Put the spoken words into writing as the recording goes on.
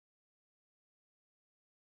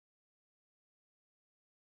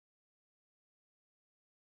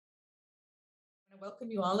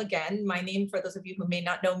welcome you all again. My name, for those of you who may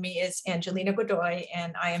not know me, is Angelina Godoy,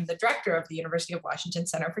 and I am the director of the University of Washington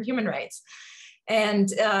Center for Human Rights.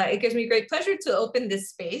 And it gives me great pleasure to open this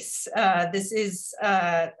space. This is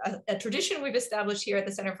a tradition we've established here at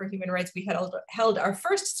the Center for Human Rights. We had held our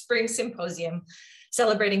first spring symposium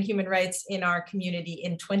celebrating human rights in our community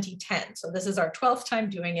in 2010. So this is our 12th time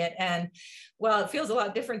doing it. And while it feels a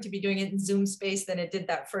lot different to be doing it in Zoom space than it did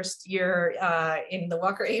that first year in the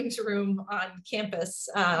Walker Ames room on campus,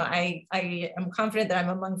 I am confident that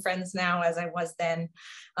I'm among friends now as I was then,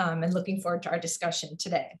 and looking forward to our discussion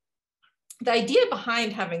today. The idea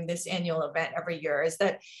behind having this annual event every year is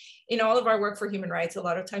that in all of our work for human rights, a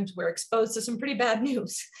lot of times we're exposed to some pretty bad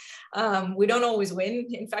news. We don't always win.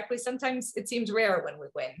 In fact, sometimes it seems rare when we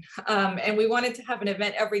win. And we wanted to have an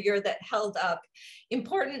event every year that held up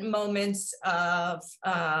important moments of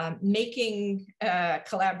making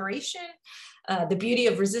collaboration, the beauty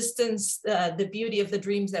of resistance, the beauty of the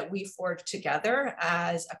dreams that we forged together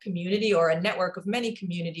as a community or a network of many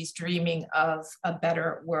communities dreaming of a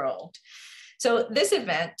better world. So this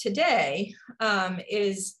event today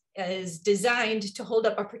is designed to hold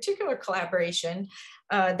up a particular collaboration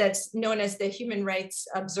that's known as the Human Rights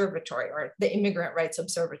Observatory, or the Immigrant Rights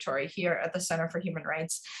Observatory here at the Center for Human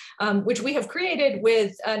Rights, which we have created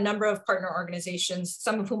with a number of partner organizations,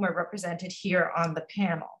 some of whom are represented here on the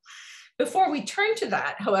panel. Before we turn to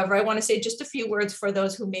that, however, I want to say just a few words for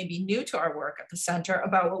those who may be new to our work at the center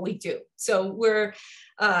about what we do. So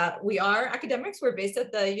we are academics. We're based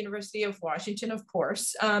at the University of Washington, of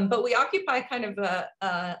course, but we occupy kind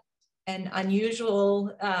of an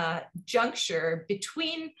unusual juncture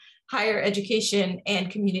between higher education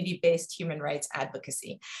and community-based human rights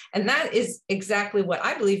advocacy. And that is exactly what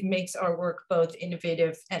I believe makes our work both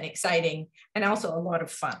innovative and exciting, and also a lot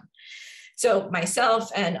of fun. So myself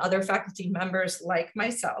and other faculty members like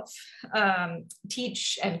myself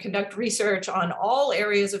teach and conduct research on all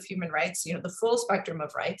areas of human rights, the full spectrum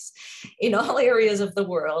of rights in all areas of the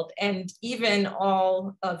world, and even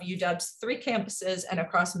all of UW's 3 campuses and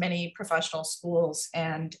across many professional schools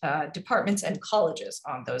and departments and colleges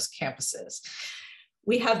on those campuses.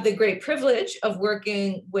 We have the great privilege of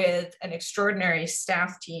working with an extraordinary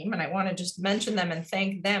staff team, and I want to just mention them and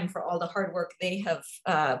thank them for all the hard work they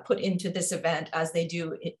have put into this event, as they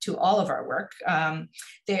do to all of our work.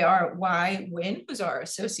 They are Wai Win, who's our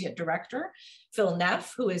associate director, Phil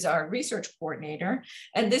Neff, who is our research coordinator,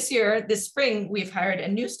 and this spring, we've hired a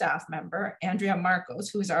new staff member, Andrea Marcos,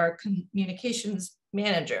 who is our communications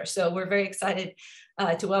manager. So we're very excited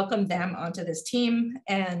to welcome them onto this team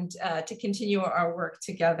and to continue our work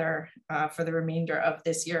together for the remainder of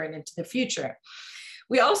this year and into the future.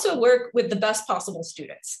 We also work with the best possible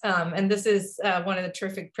students, and this is one of the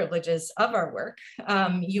terrific privileges of our work.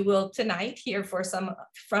 You will tonight hear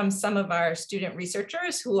from some of our student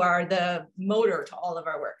researchers who are the motor to all of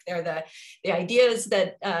our work. They're the ideas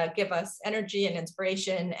that give us energy and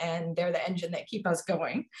inspiration, and they're the engine that keep us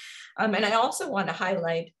going. And I also want to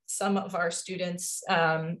highlight some of our students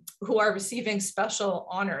who are receiving special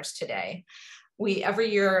honors today. We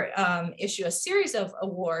every year issue a series of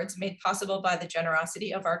awards made possible by the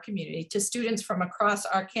generosity of our community to students from across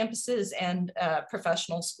our campuses and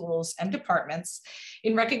professional schools and departments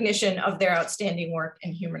in recognition of their outstanding work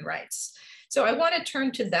in human rights. So I want to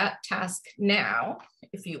turn to that task now,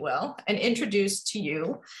 if you will, and introduce to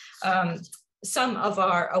you some of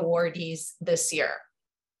our awardees this year.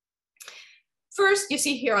 First, you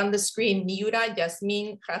see here on the screen, Miura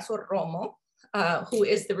Yasmin Casor-Romo, who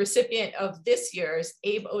is the recipient of this year's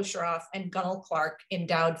Abe Osheroff and Gunnell Clark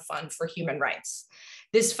Endowed Fund for Human Rights.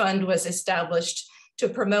 This fund was established to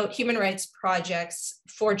promote human rights projects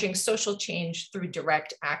forging social change through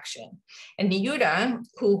direct action. And Miura,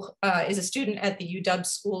 who is a student at the UW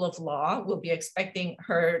School of Law, will be expecting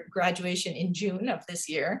her graduation in June of this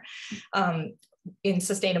year, in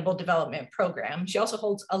Sustainable Development Program. She also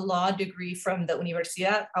holds a law degree from the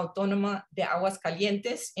Universidad Autónoma de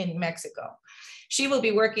Aguascalientes in Mexico. She will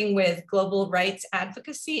be working with Global Rights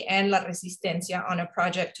Advocacy and La Resistencia on a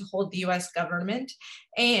project to hold the US government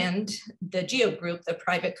and the GEO Group, the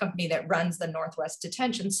private company that runs the Northwest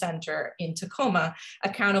Detention Center in Tacoma,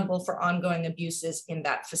 accountable for ongoing abuses in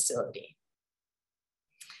that facility.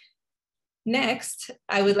 Next,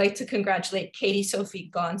 I would like to congratulate Katie Sophie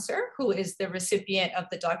Gonser, who is the recipient of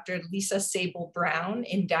the Dr. Lisa Sable Brown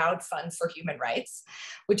Endowed Fund for Human Rights,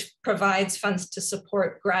 which provides funds to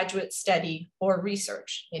support graduate study or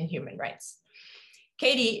research in human rights.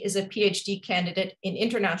 Katie is a PhD candidate in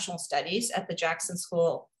international studies at the Jackson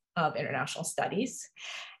School of International Studies.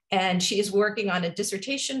 And she is working on a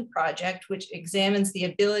dissertation project which examines the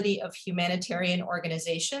ability of humanitarian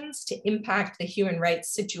organizations to impact the human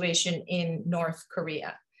rights situation in North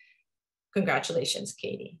Korea. Congratulations,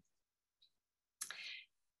 Katie.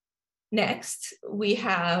 Next, we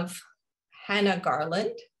have Hannah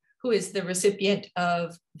Garland, who is the recipient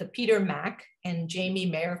of the Peter Mack and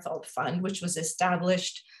Jamie Mayerfeld Fund, which was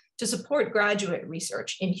established to support graduate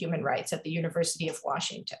research in human rights at the University of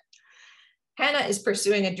Washington. Hannah is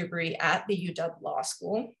pursuing a degree at the UW Law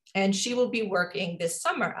School, and she will be working this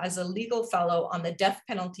summer as a legal fellow on the death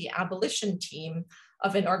penalty abolition team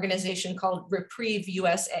of an organization called Reprieve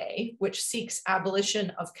USA, which seeks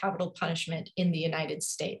abolition of capital punishment in the United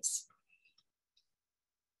States.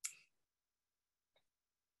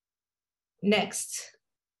 Next,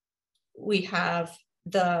 we have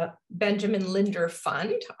the Benjamin Linder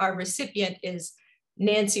Fund. Our recipient is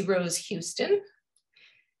Nancy Rose Houston.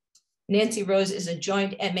 Nancy Rose is a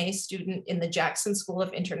joint MA student in the Jackson School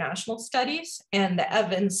of International Studies and the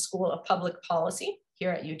Evans School of Public Policy here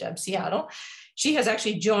at UW Seattle. She has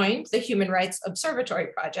actually joined the Human Rights Observatory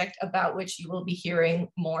project, about which you will be hearing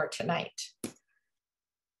more tonight.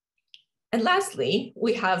 And lastly,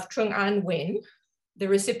 we have Trung An Nguyen, the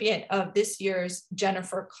recipient of this year's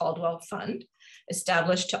Jennifer Caldwell Fund,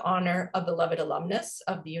 established to honor a beloved alumnus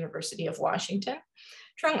of the University of Washington.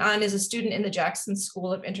 Trung An is a student in the Jackson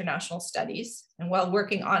School of International Studies, and while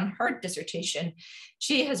working on her dissertation,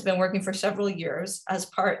 she has been working for several years as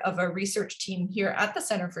part of a research team here at the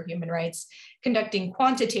Center for Human Rights, conducting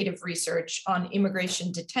quantitative research on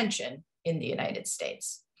immigration detention in the United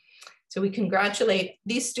States. So we congratulate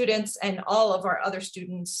these students and all of our other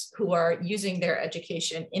students who are using their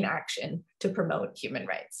education in action to promote human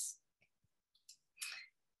rights.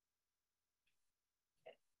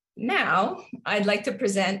 Now, I'd like to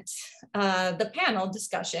present the panel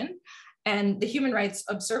discussion and the Human Rights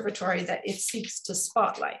Observatory that it seeks to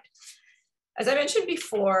spotlight. As I mentioned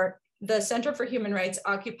before, the Center for Human Rights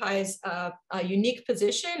occupies a unique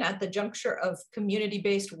position at the juncture of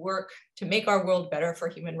community-based work to make our world better for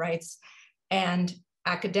human rights and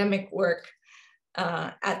academic work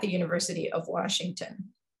at the University of Washington.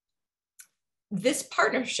 This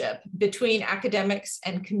partnership between academics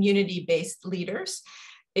and community-based leaders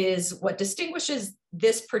is what distinguishes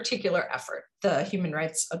this particular effort, the Human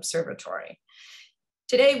Rights Observatory.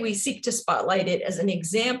 Today, we seek to spotlight it as an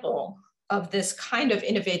example of this kind of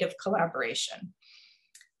innovative collaboration.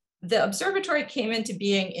 The observatory came into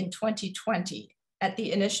being in 2020 at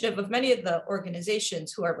the initiative of many of the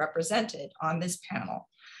organizations who are represented on this panel,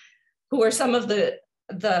 who are some of the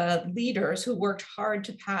leaders who worked hard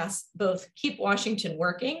to pass both Keep Washington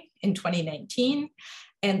Working in 2019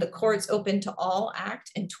 and the Courts Open to All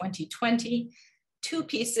Act in 2020, two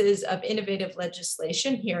pieces of innovative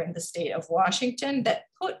legislation here in the state of Washington that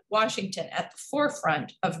put Washington at the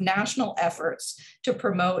forefront of national efforts to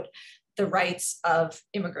promote the rights of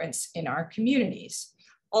immigrants in our communities,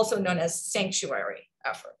 also known as sanctuary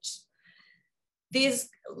efforts. These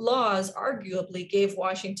laws arguably gave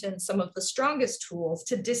Washington some of the strongest tools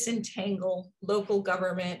to disentangle local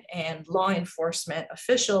government and law enforcement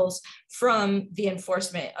officials from the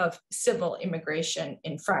enforcement of civil immigration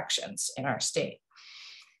infractions in our state.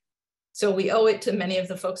 So we owe it to many of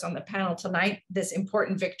the folks on the panel tonight, this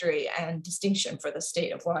important victory and distinction for the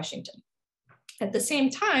state of Washington. At the same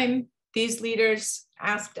time, these leaders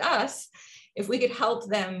asked us if we could help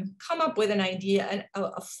them come up with an idea,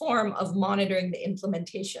 a form of monitoring the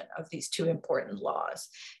implementation of these two important laws.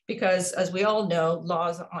 Because as we all know,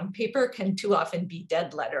 laws on paper can too often be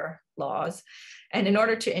dead letter laws. And in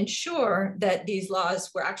order to ensure that these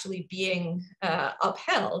laws were actually being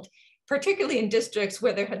upheld, particularly in districts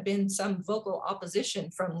where there had been some vocal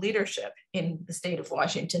opposition from leadership in the state of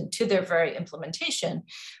Washington to their very implementation,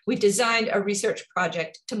 we designed a research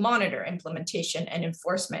project to monitor implementation and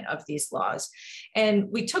enforcement of these laws. And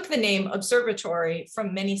we took the name Observatory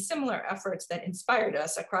from many similar efforts that inspired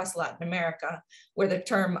us across Latin America, where the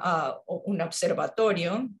term un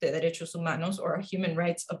observatorio de derechos humanos, or a human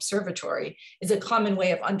rights observatory, is a common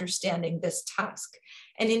way of understanding this task.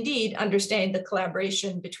 And indeed, understanding the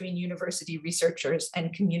collaboration between university researchers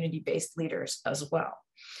and community-based leaders as well.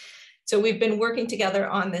 So we've been working together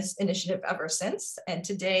on this initiative ever since. And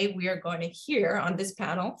today we are going to hear on this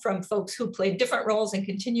panel from folks who played different roles and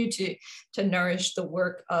continue to nourish the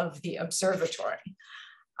work of the observatory.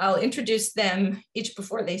 I'll introduce them each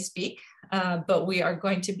before they speak, but we are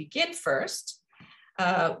going to begin first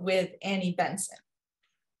with Annie Benson.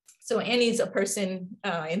 So Annie's a person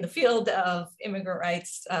in the field of immigrant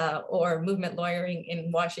rights or movement lawyering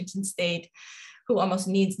in Washington State who almost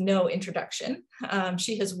needs no introduction.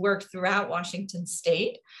 She has worked throughout Washington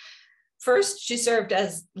State. First, she served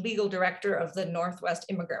as legal director of the Northwest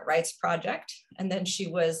Immigrant Rights Project, and then she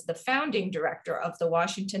was the founding director of the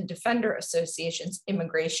Washington Defender Association's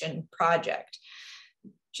Immigration Project.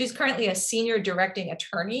 She's currently a senior directing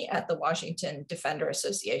attorney at the Washington Defender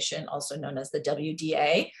Association, also known as the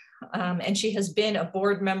WDA, and she has been a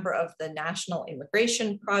board member of the National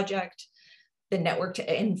Immigration Project, the Network to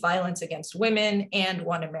End Violence Against Women, and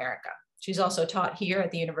OneAmerica. She's also taught here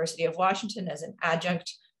at the University of Washington as an adjunct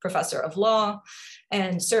professor of law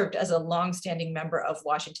and served as a longstanding member of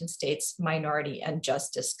Washington State's Minority and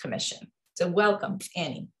Justice Commission. So welcome,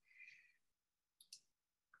 Annie.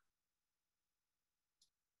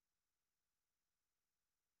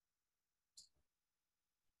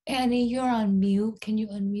 Annie, you're on mute. Can you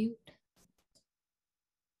unmute?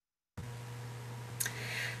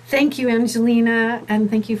 Thank you, Angelina, and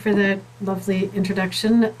thank you for the lovely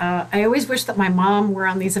introduction. I always wish that my mom were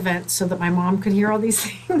on these events so that my mom could hear all these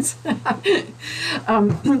things.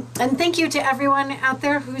 And thank you to everyone out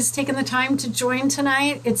there who's taken the time to join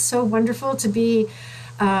tonight. It's so wonderful to be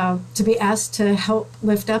asked to help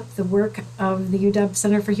lift up the work of the UW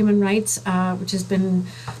Center for Human Rights, which has been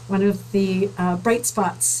one of the bright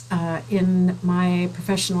spots in my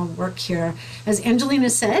professional work here. As Angelina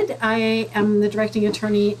said, I am the directing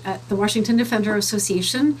attorney at the Washington Defender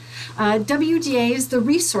Association. WDA is the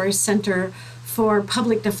resource center for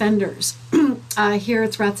public defenders here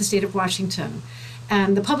throughout the state of Washington.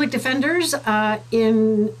 And the public defenders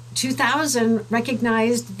in 2000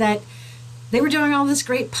 recognized that they were doing all this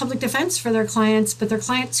great public defense for their clients, but their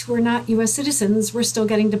clients who were not U.S. citizens were still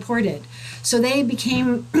getting deported. So we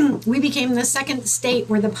became the second state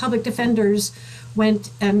where the public defenders went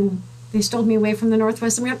and they stole me away from the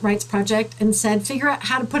Northwest Immigrant Rights Project and said, figure out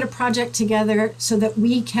how to put a project together so that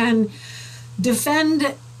we can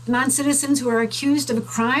defend non-citizens who are accused of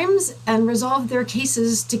crimes and resolve their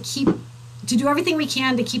cases to do everything we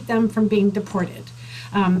can to keep them from being deported.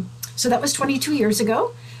 So that was 22 years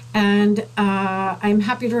ago. And I'm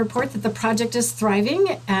happy to report that the project is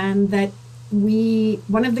thriving and that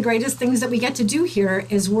one of the greatest things that we get to do here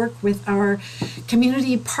is work with our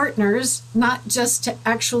community partners, not just to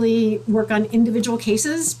actually work on individual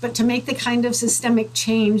cases, but to make the kind of systemic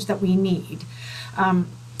change that we need.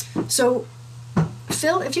 So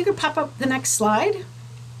Phil, if you could pop up the next slide.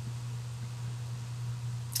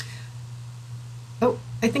 Oh,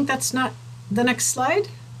 I think that's not the next slide.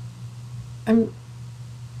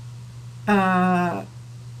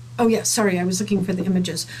 Oh yeah, sorry, I was looking for the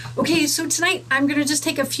images. Okay, so tonight I'm going to just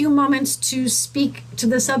take a few moments to speak to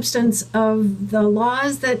the substance of the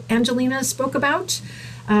laws that Angelina spoke about,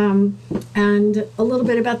 and a little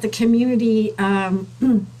bit about the community,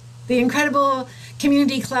 the incredible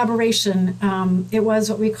community collaboration. It was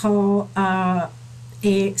what we call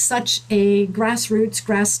such a grassroots,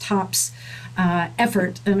 grass tops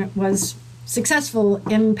effort, and it was successful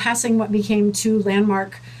in passing what became two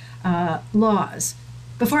landmark laws.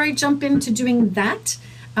 Before I jump into doing that,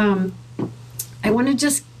 I want to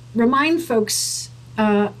just remind folks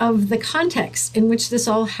of the context in which this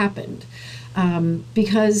all happened,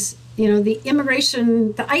 because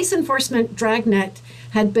the ICE enforcement dragnet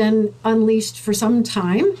had been unleashed for some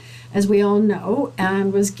time, as we all know,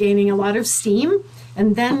 and was gaining a lot of steam.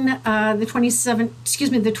 And then the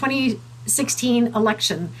 2016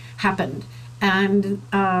 election happened, and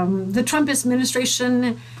the Trump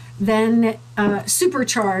administration then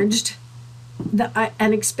supercharged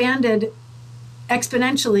and expanded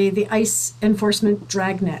exponentially the ICE enforcement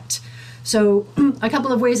dragnet. So a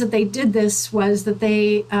couple of ways that they did this was that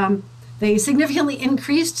they significantly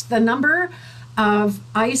increased the number of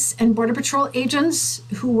ICE and Border Patrol agents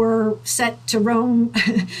who were set to roam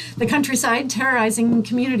the countryside, terrorizing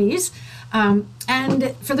communities.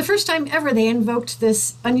 And for the first time ever, they invoked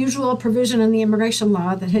this unusual provision in the immigration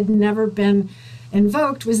law that had never been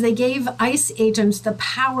invoked, was they gave ICE agents the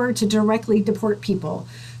power to directly deport people.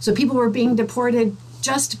 So people were being deported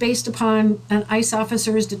just based upon an ICE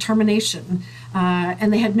officer's determination,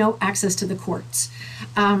 and they had no access to the courts.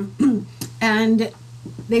 And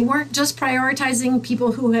they weren't just prioritizing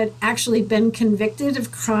people who had actually been convicted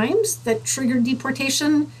of crimes that triggered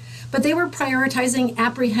deportation, but they were prioritizing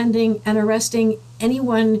apprehending and arresting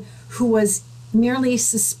anyone who was merely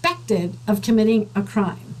suspected of committing a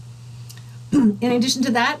crime. In addition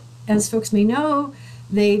to that, as folks may know,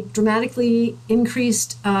 they dramatically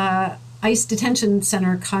increased ICE detention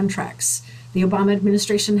center contracts. The Obama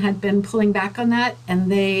administration had been pulling back on that,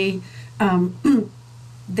 and they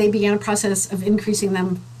began a process of increasing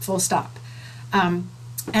them full stop.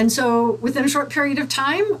 And so within a short period of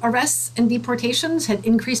time, arrests and deportations had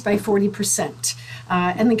increased by 40%.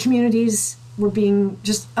 And the communities were being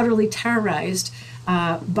just utterly terrorized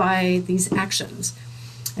by these actions.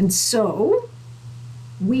 And so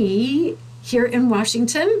we here in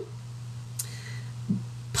Washington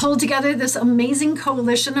pulled together this amazing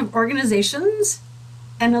coalition of organizations.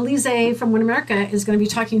 And Alizeh from OneAmerica is going to be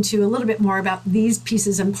talking to you a little bit more about these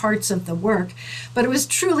pieces and parts of the work. But it was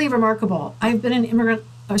truly remarkable. I've been a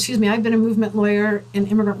movement lawyer in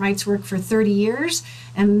immigrant rights work for 30 years.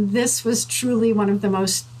 And this was truly one of the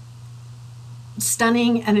most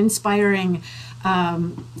stunning and inspiring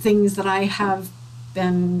things that I have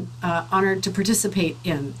been honored to participate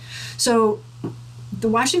in. So the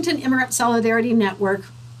Washington Immigrant Solidarity Network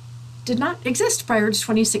did not exist prior to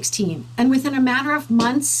 2016. And within a matter of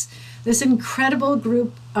months, this incredible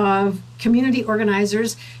group of community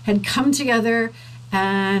organizers had come together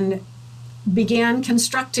and began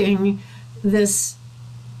constructing this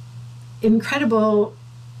incredible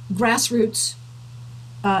grassroots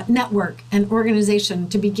network and organization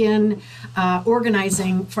to begin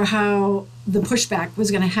organizing for how the pushback was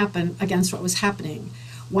going to happen against what was happening.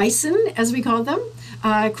 WISN, as we called them,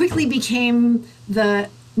 quickly became the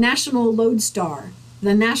national lodestar,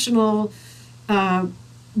 the national, the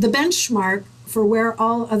benchmark for where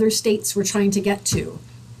all other states were trying to get to.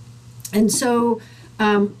 And so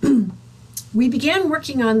we began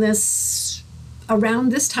working on this around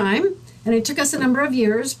this time, and it took us a number of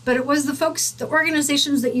years, but it was the folks, the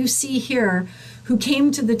organizations that you see here who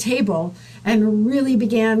came to the table and really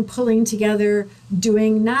began pulling together,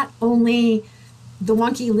 doing not only the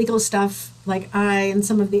wonky legal stuff like I and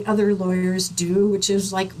some of the other lawyers do, which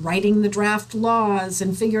is like writing the draft laws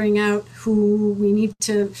and figuring out who we need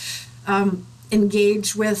to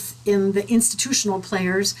engage with in the institutional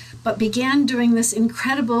players, but began doing this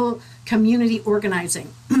incredible community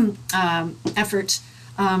organizing effort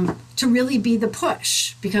to really be the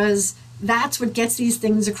push, because that's what gets these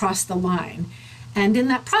things across the line. And in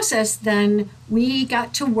that process, then we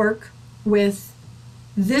got to work with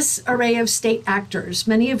this array of state actors,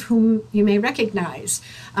 many of whom you may recognize.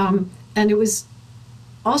 And it was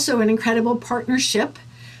also an incredible partnership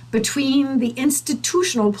between the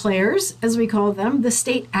institutional players, as we call them, the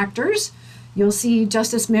state actors. You'll see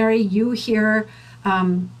Justice Mary Yu here,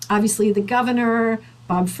 obviously the governor,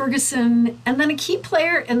 Bob Ferguson, and then a key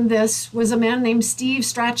player in this was a man named Steve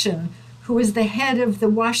Strachan, who was the head of the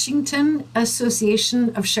Washington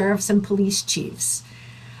Association of Sheriffs and Police Chiefs.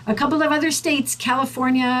 A couple of other states,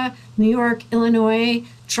 California, New York, Illinois,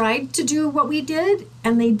 tried to do what we did,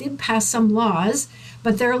 and they did pass some laws,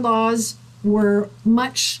 but their laws were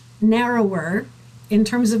much narrower in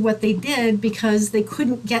terms of what they did because they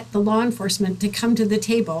couldn't get the law enforcement to come to the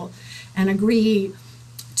table and agree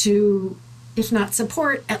to, if not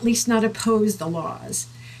support, at least not oppose the laws.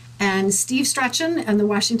 And Steve Strachan and the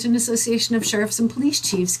Washington Association of Sheriffs and Police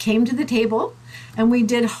Chiefs came to the table, and we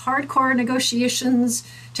did hardcore negotiations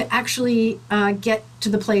to actually get to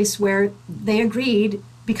the place where they agreed,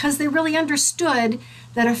 because they really understood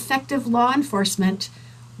that effective law enforcement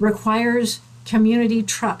requires community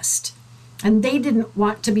trust. And they didn't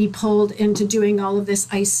want to be pulled into doing all of this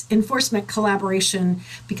ICE enforcement collaboration,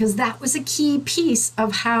 because that was a key piece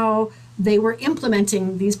of how they were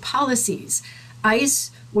implementing these policies.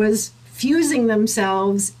 ICE was fusing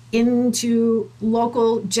themselves into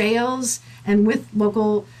local jails and with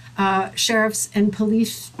local sheriffs and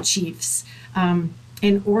police chiefs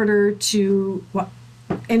in order to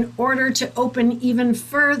open even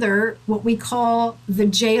further what we call the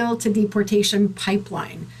jail to deportation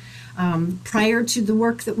pipeline. Prior to the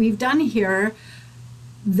work that we've done here,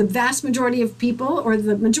 the vast majority of people, or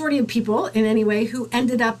the majority of people in any way, who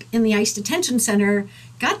ended up in the ICE detention center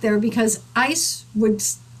got there because ICE would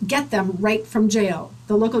get them right from jail.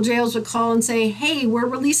 The local jails would call and say, hey, we're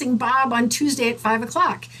releasing Bob on Tuesday at 5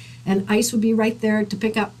 o'clock. And ICE would be right there to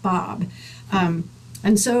pick up Bob.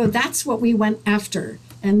 And so that's what we went after.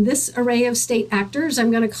 And this array of state actors,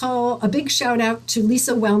 I'm going to call a big shout out to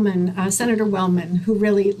Lisa Wellman, Senator Wellman, who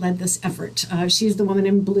really led this effort. She's the woman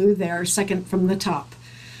in blue there, second from the top.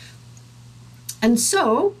 And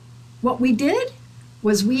so what we did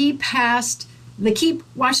was we passed the Keep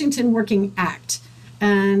Washington Working Act.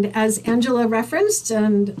 And as Angela referenced,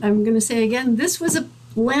 and I'm going to say again, this was a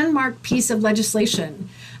landmark piece of legislation.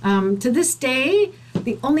 To this day,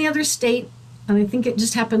 the only other state, and I think it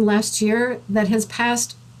just happened last year, that has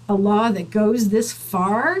passed a law that goes this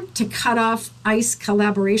far to cut off ICE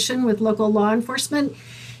collaboration with local law enforcement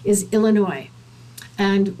is Illinois.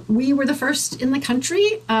 And we were the first in the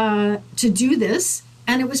country to do this,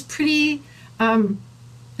 and it was pretty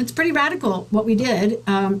it's pretty radical what we did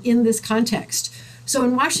in this context. So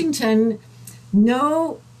in Washington,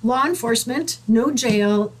 no law enforcement, no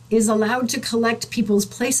jail is allowed to collect people's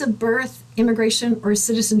place of birth, immigration, or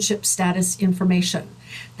citizenship status information.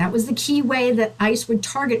 That was the key way that ICE would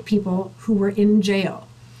target people who were in jail.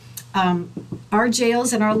 Our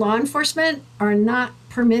jails and our law enforcement are not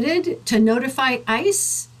permitted to notify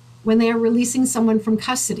ICE when they are releasing someone from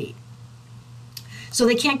custody. So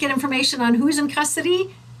they can't get information on who's in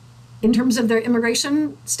custody in terms of their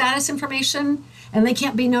immigration status information, and they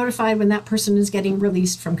can't be notified when that person is getting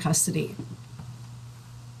released from custody.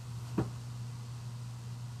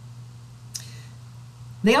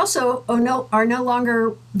 They also are no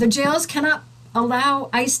longer, the jails cannot allow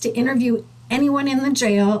ICE to interview anyone in the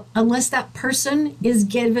jail unless that person is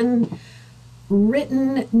given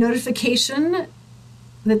written notification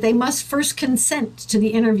that they must first consent to the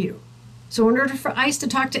interview. So in order for ICE to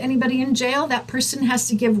talk to anybody in jail, that person has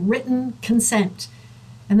to give written consent.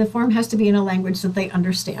 And the form has to be in a language that they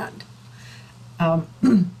understand.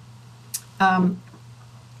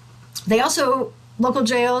 They also, local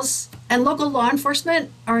jails and local law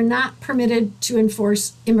enforcement are not permitted to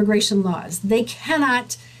enforce immigration laws. They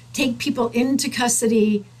cannot take people into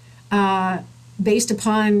custody based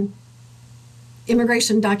upon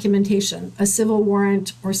immigration documentation, a civil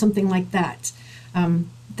warrant or something like that.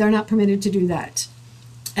 They're not permitted to do that.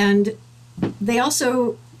 And they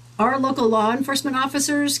also, our local law enforcement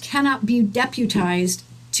officers cannot be deputized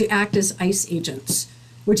to act as ICE agents,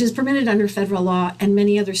 which is permitted under federal law, and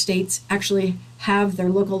many other states actually have their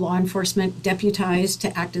local law enforcement deputized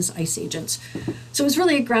to act as ICE agents. So it's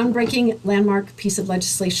really a groundbreaking landmark piece of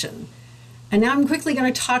legislation. And now I'm quickly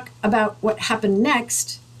going to talk about what happened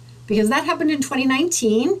next, because that happened in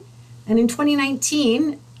 2019. And in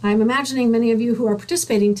 2019, I'm imagining many of you who are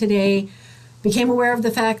participating today became aware of the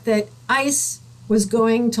fact that ICE was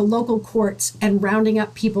going to local courts and rounding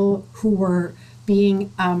up people who were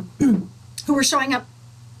being, who were showing up,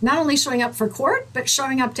 not only showing up for court, but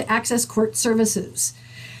showing up to access court services.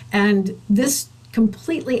 And this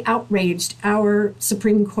completely outraged our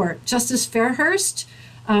Supreme Court. Justice Fairhurst,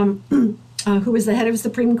 who was the head of the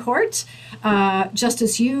Supreme Court,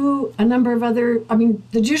 Justice Yu, a number of other,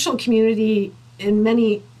 the judicial community in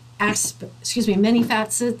many many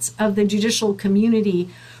facets of the judicial community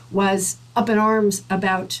was up in arms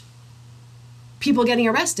about people getting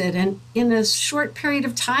arrested. And in a short period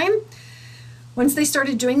of time, once they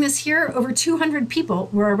started doing this here, over 200 people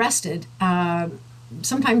were arrested,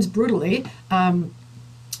 sometimes brutally,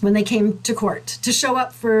 when they came to court to show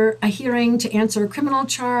up for a hearing, to answer a criminal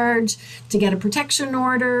charge, to get a protection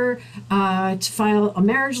order, to file a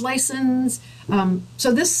marriage license.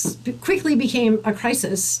 So this quickly became a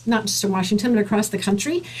crisis, not just in Washington, but across the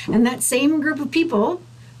country. And that same group of people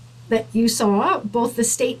that you saw, both the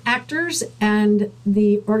state actors and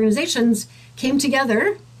the organizations, came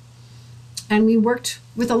together. And we worked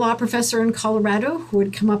with a law professor in Colorado who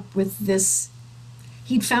had come up with this.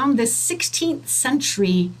 He'd found this 16th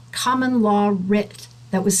century common law writ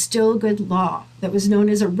that was still good law, that was known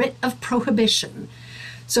as a writ of prohibition.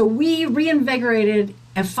 So we reinvigorated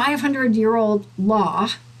a 500-year-old law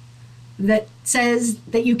that says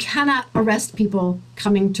that you cannot arrest people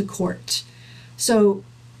coming to court. So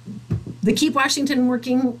the Keep Washington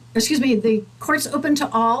the Courts Open to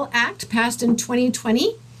All Act, passed in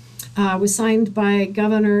 2020, was signed by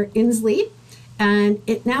Governor Inslee, and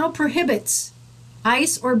it now prohibits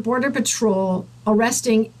ICE or Border Patrol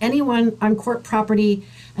arresting anyone on court property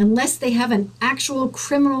unless they have an actual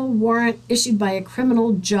criminal warrant issued by a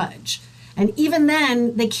criminal judge. And even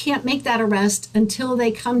then, they can't make that arrest until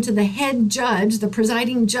they come to the head judge, the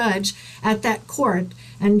presiding judge at that court,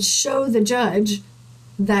 and show the judge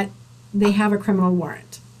that they have a criminal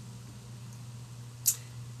warrant.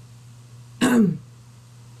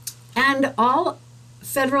 And all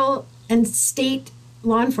federal and state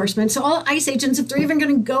law enforcement, so all ICE agents, if they're even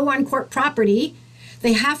going to go on court property,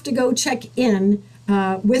 they have to go check in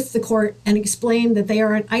with the court and explain that they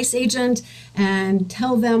are an ICE agent and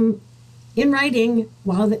tell them in writing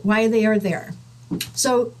why they are there.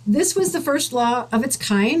 So this was the first law of its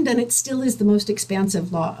kind, and it still is the most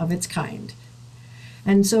expansive law of its kind.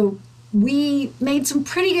 And so we made some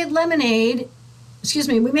pretty good lemonade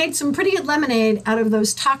out of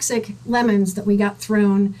those toxic lemons that we got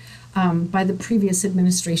thrown by the previous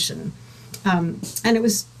administration. And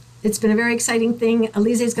it's been a very exciting thing.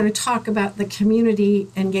 Alizeh is going to talk about the community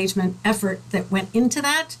engagement effort that went into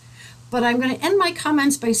that. But I'm going to end my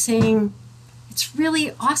comments by saying it's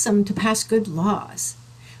really awesome to pass good laws.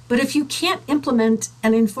 But if you can't implement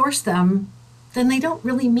and enforce them, then they don't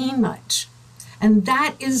really mean much. And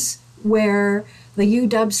that is where the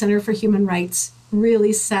UW Center for Human Rights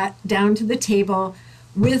really sat down to the table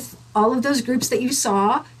with all of those groups that you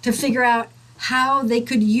saw to figure out how they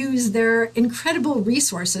could use their incredible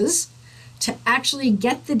resources to actually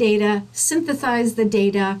get the data, synthesize the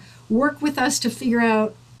data, work with us to figure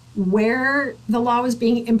out where the law was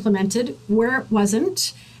being implemented, where it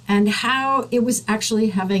wasn't, and how it was actually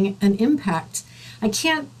having an impact. I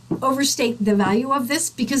can't overstate the value of this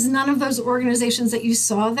because none of those organizations that you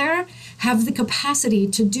saw there have the capacity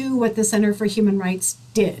to do what the Center for Human Rights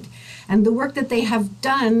did. And the work that they have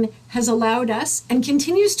done has allowed us and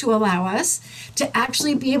continues to allow us to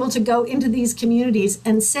actually be able to go into these communities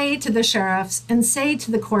and say to the sheriffs and say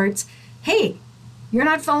to the courts, hey, you're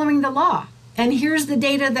not following the law. And here's the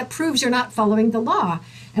data that proves you're not following the law.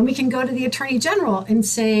 And we can go to the Attorney General and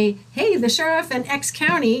say, hey, the sheriff in X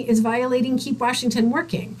county is violating Keep Washington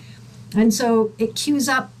Working. And so it cues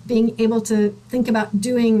up being able to think about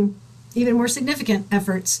doing even more significant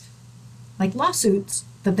efforts like lawsuits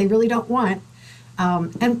that they really don't want.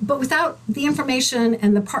 But without the information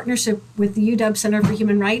and the partnership with the UW Center for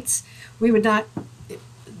Human Rights, we would not,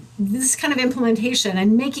 this kind of implementation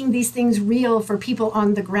and making these things real for people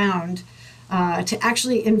on the ground to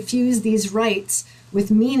actually infuse these rights with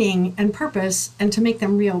meaning and purpose and to make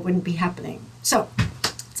them real wouldn't be happening. So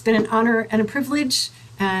it's been an honor and a privilege,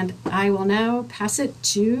 and I will now pass it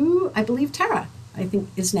to, I believe, Tara, I think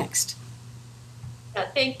is next.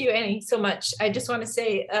 Thank you, Annie, so much. I just want to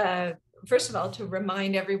say, first of all, to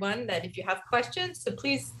remind everyone that if you have questions, so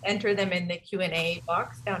please enter them in the Q&A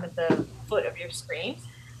box down at the foot of your screen.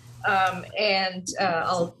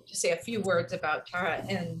 I'll just say a few words about Tara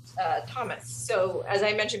and Thomas. So as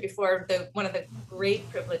I mentioned before, one of the great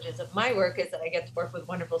privileges of my work is that I get to work with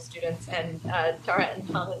wonderful students, and Tara and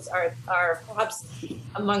Thomas are perhaps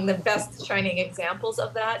among the best shining examples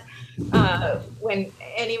of that. When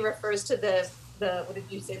Annie refers to the what did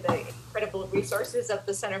you say, the incredible resources of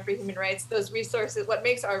the Center for Human Rights, those resources, what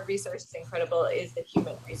makes our resources incredible is the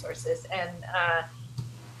human resources. And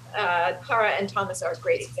Tara and Thomas are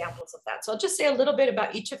great examples of that. So I'll just say a little bit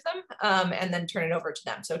about each of them and then turn it over to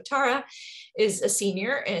them. So Tara is a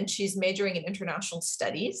senior and she's majoring in international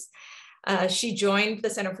studies. She joined the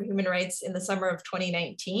Center for Human Rights in the summer of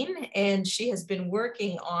 2019, and she has been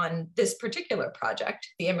working on this particular project,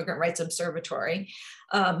 the Immigrant Rights Observatory,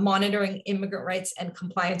 monitoring immigrant rights and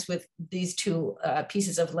compliance with these two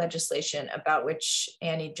pieces of legislation about which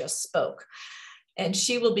Annie just spoke. And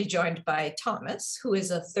she will be joined by Thomas, who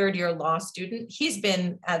is a third-year law student. He's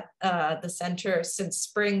been at the center since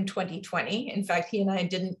spring 2020. In fact, he and I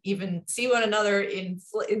didn't even see one another in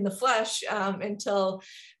the flesh until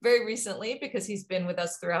very recently, because he's been with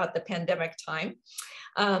us throughout the pandemic time.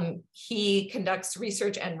 He conducts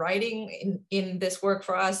research and writing in this work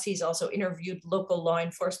for us. He's also interviewed local law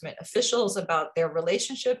enforcement officials about their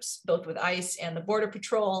relationships, both with ICE and the Border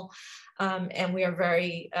Patrol. And we are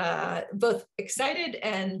very both excited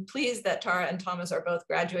and pleased that Tara and Thomas are both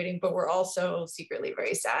graduating, but we're also secretly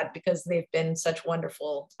very sad because they've been such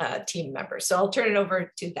wonderful team members. So I'll turn it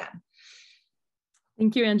over to them.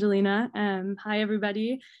 Thank you, Angelina. Hi,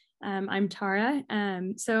 everybody. I'm Tara.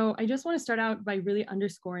 So I just want to start out by really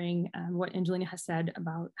underscoring what Angelina has said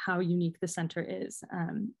about how unique the center is.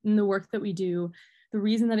 In the work that we do, the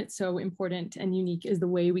reason that it's so important and unique is the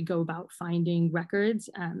way we go about finding records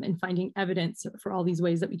and finding evidence for all these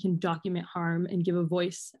ways that we can document harm and give a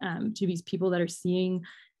voice to these people that are seeing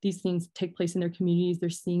these things take place in their communities. They're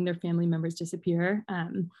seeing their family members disappear.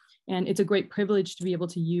 And it's a great privilege to be able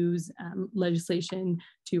to use legislation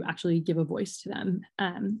to actually give a voice to them.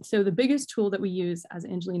 So the biggest tool that we use, as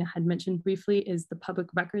Angelina had mentioned briefly, is the Public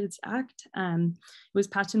Records Act. It was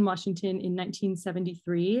passed in Washington in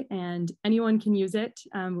 1973, and anyone can use it.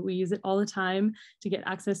 We use it all the time to get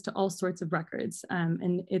access to all sorts of records.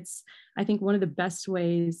 And it's, I think, one of the best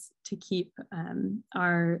ways to keep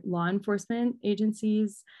our law enforcement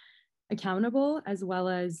agencies accountable, as well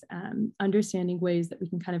as understanding ways that we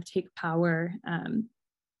can kind of take power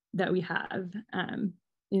that we have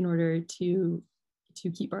in order to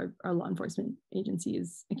keep our law enforcement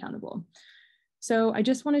agencies accountable. So I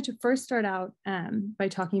just wanted to first start out by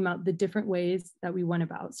talking about the different ways that we went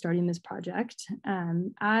about starting this project.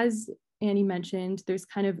 As Annie mentioned, there's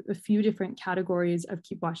kind of a few different categories of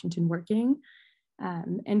Keep Washington Working.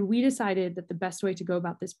 And we decided that the best way to go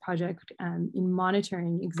about this project in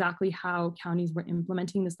monitoring exactly how counties were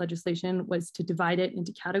implementing this legislation was to divide it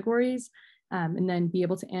into categories and then be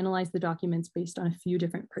able to analyze the documents based on a few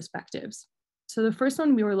different perspectives. So the first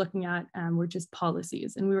one we were looking at were just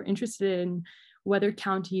policies, and we were interested in whether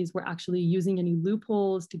counties were actually using any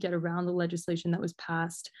loopholes to get around the legislation that was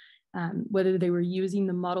passed, whether they were using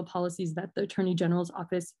the model policies that the Attorney General's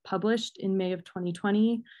office published in May of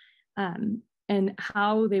 2020, and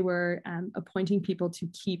how they were appointing people to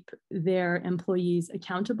keep their employees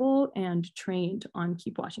accountable and trained on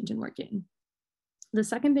Keep Washington Working. The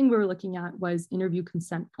second thing we were looking at was interview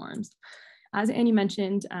consent forms. As Annie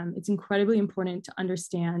mentioned, it's incredibly important to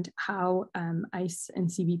understand how ICE and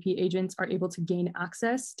CBP agents are able to gain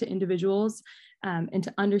access to individuals and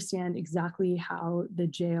to understand exactly how the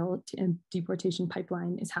jail and deportation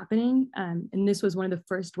pipeline is happening. And this was one of the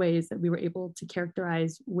first ways that we were able to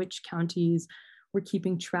characterize which counties were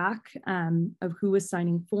keeping track of who was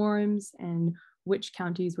signing forms and which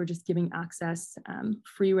counties were just giving access,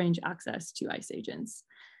 free range access to ICE agents.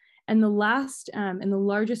 And the last and the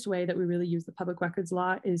largest way that we really use the public records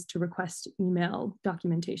law is to request email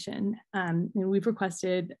documentation. And we've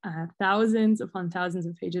requested thousands upon thousands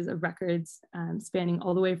of pages of records spanning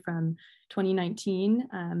all the way from 2019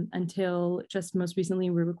 until just most recently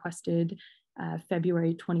we requested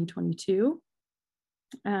February 2022.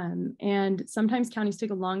 And sometimes counties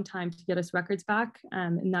take a long time to get us records back,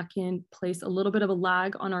 and that can place a little bit of a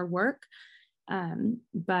lag on our work.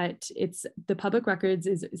 But the public records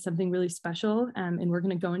is something really special, and we're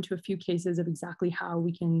going to go into a few cases of exactly how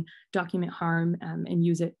we can document harm and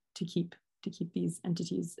use it to keep these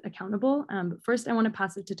entities accountable. But first, I want to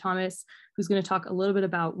pass it to Thomas, who's going to talk a little bit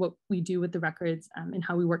about what we do with the records and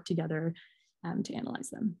how we work together to analyze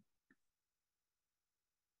them.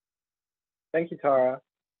 Thank you, Tara.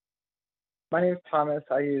 My name is Thomas.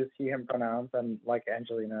 I use he, him pronouns, and like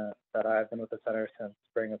Angelina, that I've been with the center since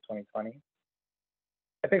spring of 2020.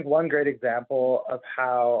 I think one great example of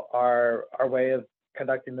how our way of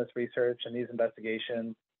conducting this research and these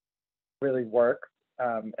investigations really work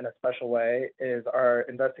in a special way is our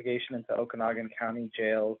investigation into Okanagan County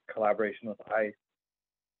Jail's collaboration with ICE,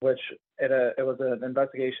 which it was an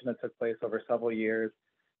investigation that took place over several years,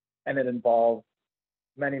 and it involved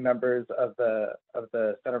many members of the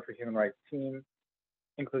Center for Human Rights team,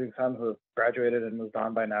 including some who have graduated and moved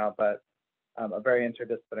on by now, but a very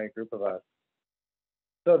interdisciplinary group of us.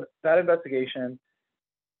 So that investigation,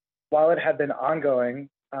 while it had been ongoing,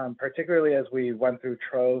 particularly as we went through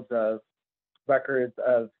troves of records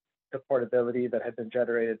of deportability that had been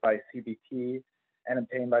generated by CBP and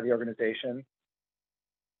obtained by the organization,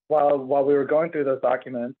 while we were going through those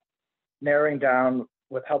documents, narrowing down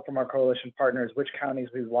with help from our coalition partners which counties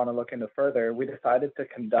we want to look into further, we decided to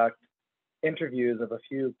conduct interviews of a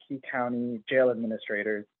few key county jail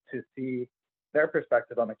administrators to see their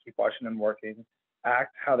perspective on the Keep Washington Working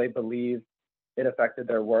Act, how they believe it affected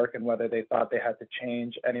their work, and whether they thought they had to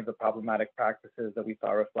change any of the problematic practices that we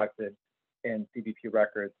saw reflected in CBP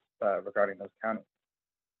records regarding those counties.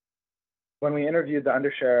 When we interviewed the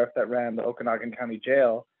undersheriff that ran the Okanagan County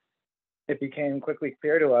Jail, it became quickly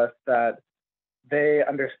clear to us that they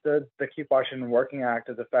understood the Keep Washington Working Act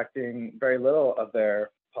as affecting very little of their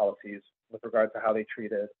policies with regard to how they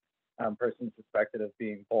treated persons suspected of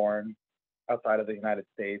being born outside of the United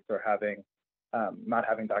States or not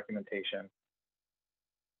having documentation.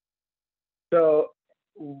 So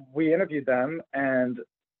we interviewed them, and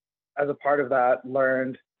as a part of that,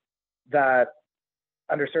 learned that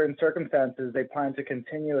under certain circumstances, they plan to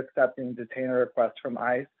continue accepting detainer requests from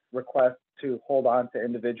ICE, requests to hold on to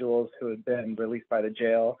individuals who had been released by the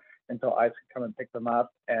jail until ICE could come and pick them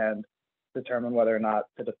up and determine whether or not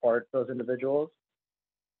to deport those individuals.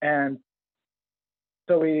 And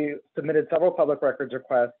so we submitted several public records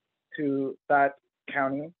requests to that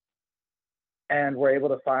county, and were able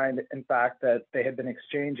to find, in fact, that they had been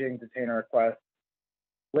exchanging detainer requests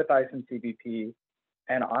with ICE and CBP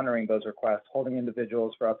and honoring those requests, holding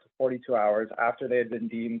individuals for up to 42 hours after they had been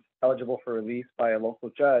deemed eligible for release by a local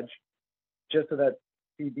judge, just so that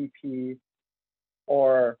CBP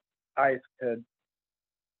or ICE could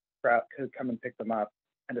come and pick them up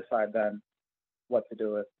and decide then what to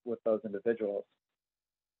do with those individuals.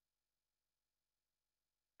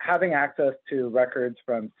 Having access to records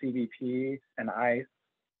from CBP and ICE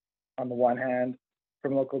on the one hand,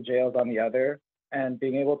 from local jails on the other, and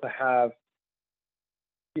being able to have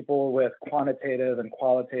people with quantitative and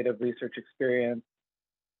qualitative research experience,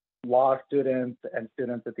 law students and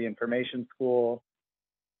students at the information school,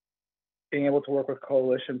 being able to work with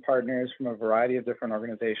coalition partners from a variety of different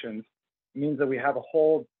organizations means that we have a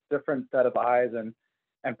whole different set of eyes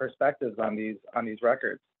and perspectives on these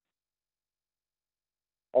records.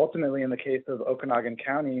 Ultimately, in the case of Okanagan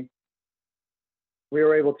County, we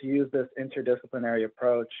were able to use this interdisciplinary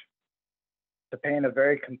approach to paint a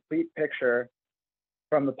very complete picture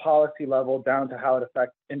from the policy level down to how it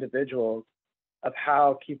affects individuals of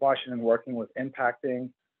how Keep Washington Working was impacting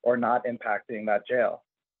or not impacting that jail.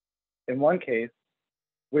 In one case,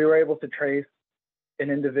 we were able to trace an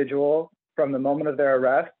individual from the moment of their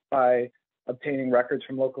arrest by obtaining records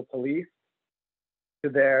from local police to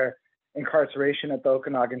their incarceration at the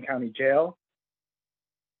Okanagan County Jail,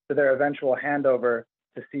 to their eventual handover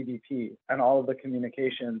to CBP, and all of the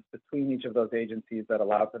communications between each of those agencies that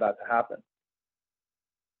allowed for that to happen.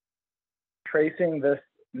 Tracing this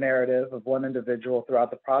narrative of one individual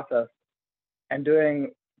throughout the process and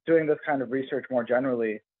doing this kind of research more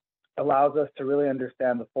generally allows us to really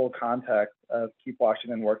understand the full context of Keep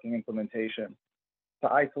Washington Working implementation,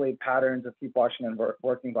 to isolate patterns of Keep Washington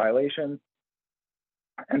Working violations,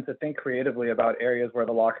 and to think creatively about areas where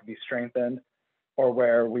the law could be strengthened or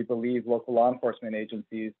where we believe local law enforcement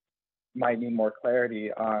agencies might need more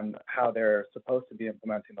clarity on how they're supposed to be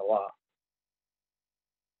implementing the law.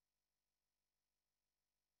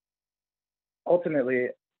 Ultimately,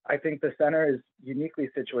 I think the center is uniquely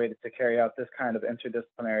situated to carry out this kind of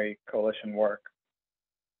interdisciplinary coalition work.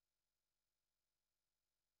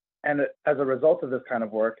 And as a result of this kind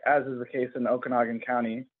of work, as is the case in Okanagan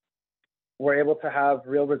County, we're able to have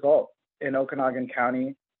real results. In Okanagan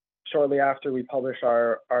County, shortly after we published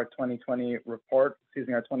our 2020 report,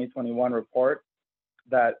 our 2021 report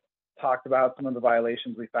that talked about some of the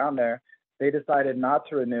violations we found there, they decided not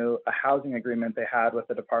to renew a housing agreement they had with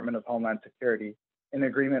the Department of Homeland Security, an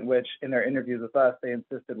agreement which in their interviews with us, they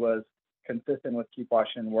insisted was consistent with Keep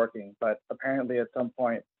Washington Working. But apparently at some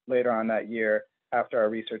point later on that year, after our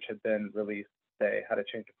research had been released, they had a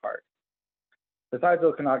change of heart. Besides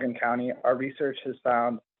Okanagan County, our research has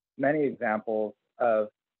found many examples of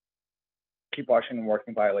Keep Washington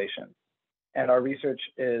Working violations. And our research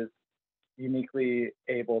is uniquely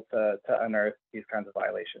able to unearth these kinds of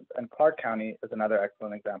violations. And Clark County is another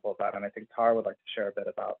excellent example of that. And I think Tara would like to share a bit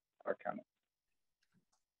about Clark County.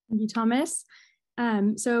 Thank you, Thomas.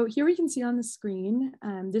 So here we can see on the screen,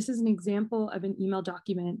 this is an example of an email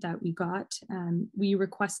document that we got. We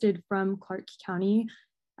requested from Clark County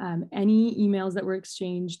any emails that were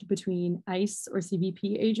exchanged between ICE or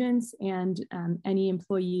CBP agents and any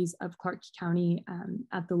employees of Clark County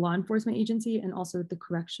at the law enforcement agency and also at the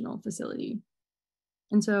correctional facility.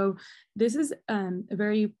 And so this is a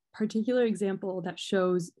very particular example that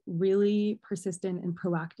shows really persistent and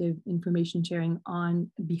proactive information sharing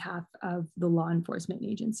on behalf of the law enforcement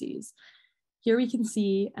agencies. Here we can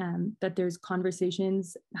see that there's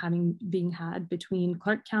conversations being had between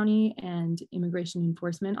Clark County and immigration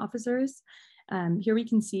enforcement officers. Here we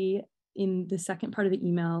can see in the second part of the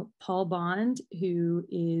email, Paul Bond, who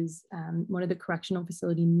is one of the correctional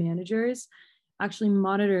facility managers, actually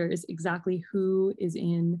monitors exactly who is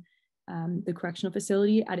in the correctional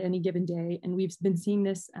facility at any given day. And we've been seeing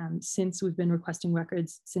this since we've been requesting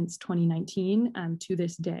records since 2019 to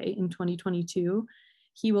this day in 2022.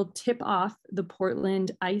 He will tip off the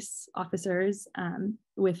Portland ICE officers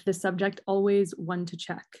with the subject always one to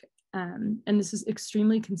check. And this is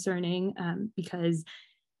extremely concerning because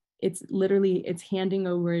it's handing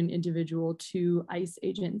over an individual to ICE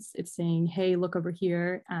agents. It's saying, hey, look over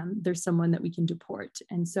here, there's someone that we can deport.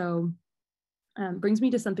 And so brings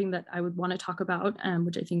me to something that I would want to talk about,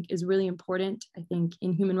 which I think is really important, I think,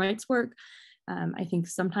 in human rights work. I think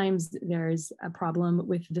sometimes there's a problem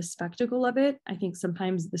with the spectacle of it. I think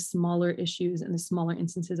sometimes the smaller issues and the smaller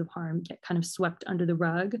instances of harm get kind of swept under the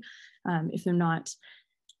rug if they're not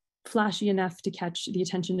flashy enough to catch the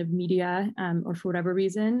attention of media or for whatever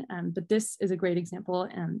reason. But this is a great example.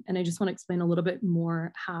 And I just want to explain a little bit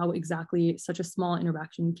more how exactly such a small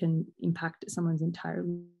interaction can impact someone's entire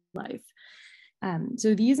life.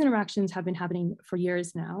 So these interactions have been happening for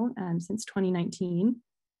years now, since 2019.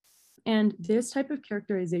 And this type of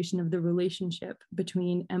characterization of the relationship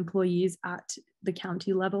between employees at the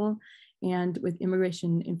county level and with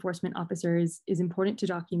immigration enforcement officers is important to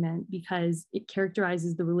document because it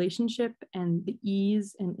characterizes the relationship and the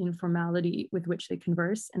ease and informality with which they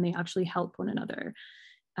converse, and they actually help one another.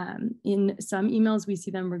 In some emails, we see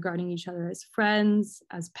them regarding each other as friends,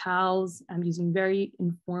 as pals, using very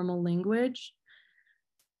informal language.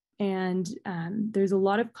 And there's a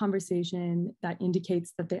lot of conversation that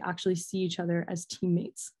indicates that they actually see each other as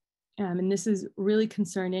teammates. And this is really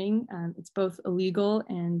concerning. It's both illegal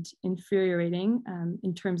and infuriating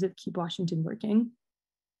in terms of Keep Washington Working.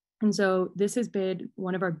 And so this has been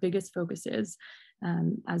one of our biggest focuses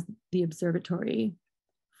as the Observatory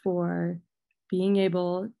for being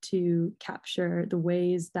able to capture the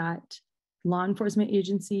ways that law enforcement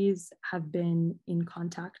agencies have been in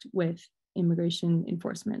contact with immigration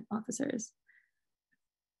enforcement officers.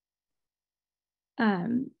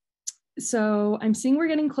 So I'm seeing we're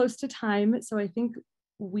getting close to time. So I think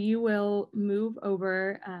we will move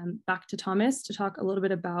over back to Thomas to talk a little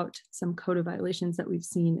bit about some code violations that we've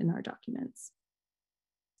seen in our documents.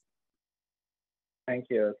 Thank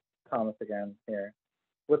you. Thomas again here.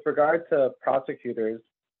 With regard to prosecutors,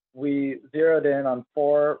 we zeroed in on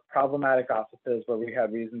 4 problematic offices where we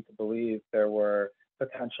had reason to believe there were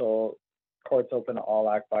potential courts open to all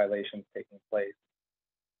act violations taking place.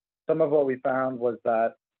 Some of what we found was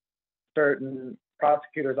that certain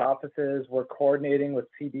prosecutors' offices were coordinating with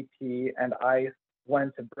CBP and ICE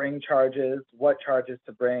when to bring charges, what charges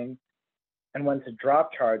to bring, and when to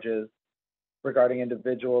drop charges regarding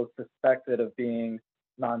individuals suspected of being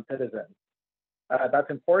non-citizens.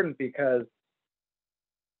 That's important because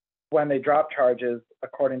when they dropped charges,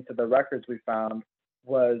 according to the records we found,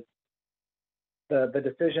 was the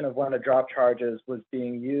decision of when to drop charges was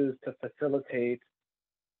being used to facilitate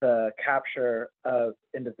the capture of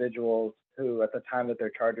individuals who, at the time that their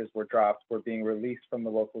charges were dropped, were being released from the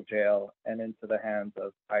local jail and into the hands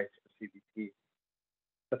of ICE or CBP.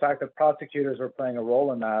 The fact that prosecutors were playing a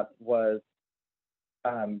role in that was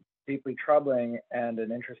deeply troubling and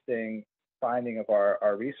an interesting finding of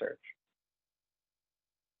our research.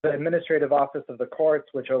 The Administrative Office of the Courts,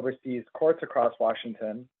 which oversees courts across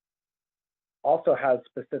Washington, also has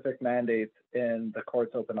specific mandates in the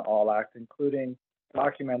Courts Open to All Act, including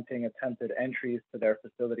documenting attempted entries to their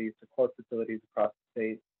facilities, to court facilities across the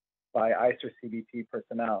state by ICE or CBP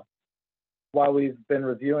personnel. While we've been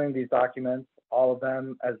reviewing these documents, all of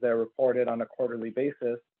them as they're reported on a quarterly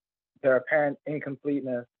basis, their apparent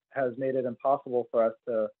incompleteness has made it impossible for us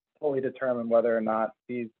to fully determine whether or not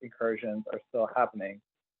these incursions are still happening,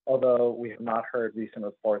 although we have not heard recent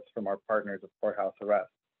reports from our partners of courthouse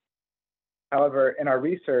arrests. However, in our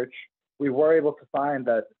research, we were able to find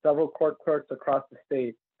that several court clerks across the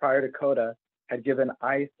state prior to CODA had given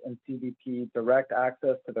ICE and CBP direct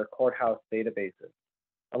access to their courthouse databases,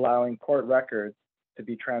 allowing court records to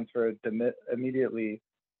be transferred immediately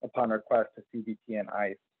upon request to CBP and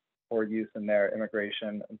ICE for use in their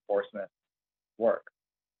immigration enforcement work.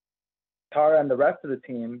 Tara and the rest of the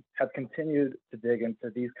team have continued to dig into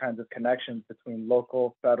these kinds of connections between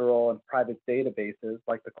local, federal, and private databases,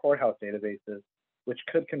 like the courthouse databases, which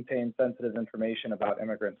could contain sensitive information about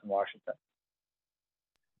immigrants in Washington.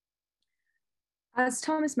 As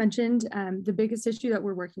Thomas mentioned, the biggest issue that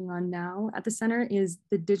we're working on now at the center is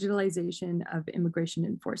the digitalization of immigration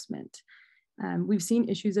enforcement. We've seen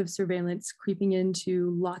issues of surveillance creeping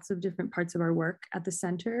into lots of different parts of our work at the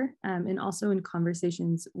center, and also in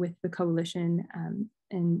conversations with the coalition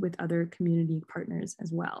and with other community partners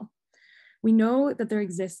as well. We know that there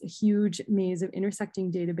exists a huge maze of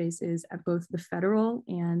intersecting databases at both the federal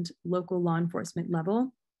and local law enforcement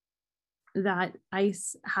level that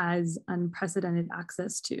ICE has unprecedented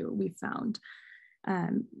access to, we've found.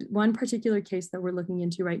 One particular case that we're looking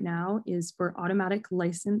into right now is for automatic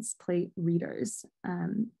license plate readers.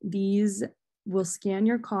 These will scan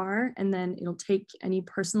your car and then it'll take any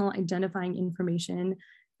personal identifying information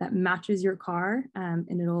that matches your car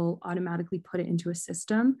and it'll automatically put it into a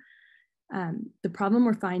system. The problem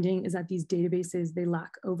we're finding is that these databases, they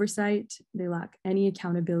lack oversight, they lack any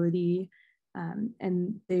accountability,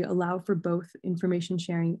 and they allow for both information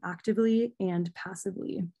sharing actively and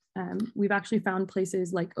passively. We've actually found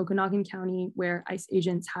places like Okanogan County where ICE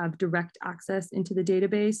agents have direct access into the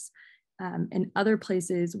database, and other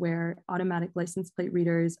places where automatic license plate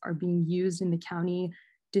readers are being used in the county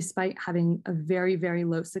despite having a very, very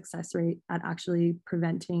low success rate at actually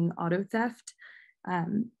preventing auto theft.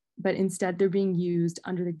 But instead they're being used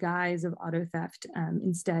under the guise of auto theft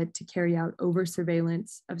instead to carry out over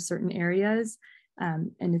surveillance of certain areas.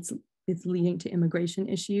 And it's leading to immigration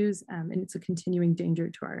issues, and it's a continuing danger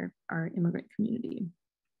to our immigrant community.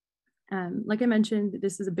 Like I mentioned,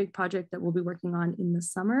 this is a big project that we'll be working on in the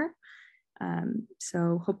summer.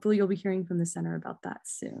 So hopefully you'll be hearing from the center about that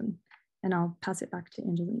soon. And I'll pass it back to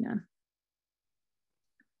Angelina.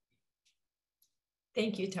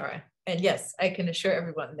 Thank you, Tara. And yes, I can assure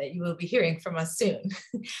everyone that you will be hearing from us soon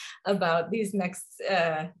about these next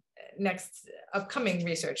upcoming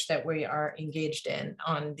research that we are engaged in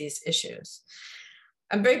on these issues.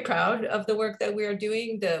 I'm very proud of the work that we are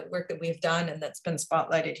doing, the work that we've done and that's been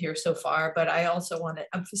spotlighted here so far, but I also want to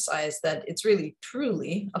emphasize that it's really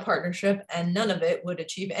truly a partnership and none of it would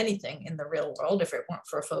achieve anything in the real world if it weren't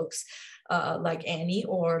for folks like Annie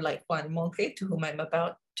or like Juan Monje, to whom I'm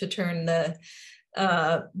about to turn the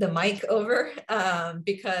mic over,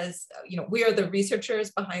 because we are the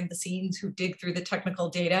researchers behind the scenes who dig through the technical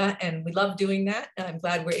data and we love doing that. I'm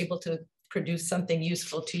glad we're able to produce something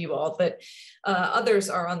useful to you all, but others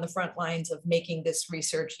are on the front lines of making this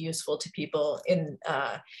research useful to people in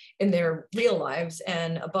their real lives,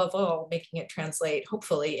 and above all, making it translate,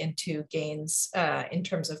 hopefully, into gains in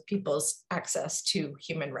terms of people's access to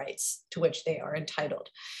human rights to which they are entitled.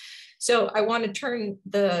 So I want to turn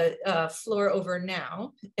the floor over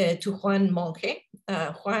now to Juan Monje.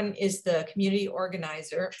 Juan is the community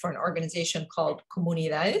organizer for an organization called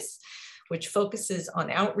Comunidades, which focuses on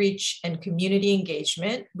outreach and community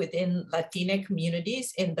engagement within Latina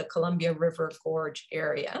communities in the Columbia River Gorge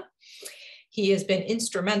area. He has been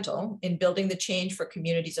instrumental in building the change for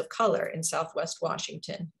communities of color in Southwest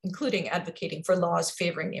Washington, including advocating for laws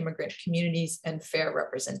favoring immigrant communities and fair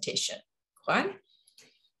representation. Juan?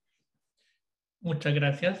 Muchas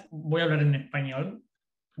gracias. Voy a hablar en español.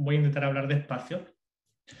 Voy a intentar hablar despacio.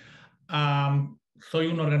 Soy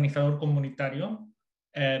un organizador comunitario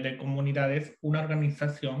de Comunidades, una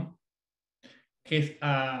organización que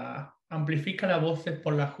amplifica las voces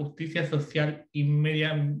por la justicia social y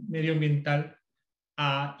medioambiental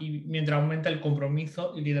y mientras aumenta el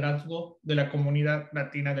compromiso y liderazgo de la comunidad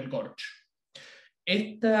latina del Gorge.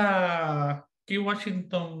 Esta Key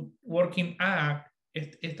Washington Working Act,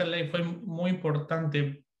 esta ley fue muy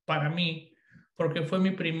importante para mí porque fue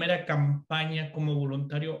mi primera campaña como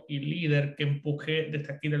voluntario y líder que empujé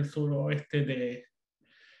desde aquí del suroeste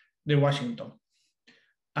de Washington.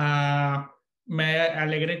 Me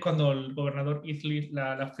alegré cuando el gobernador Inslee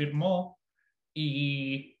la firmó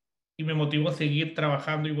y me motivó a seguir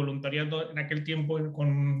trabajando y voluntariando en aquel tiempo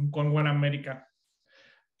con OneAmerica.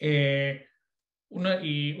 Una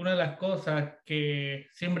de las cosas que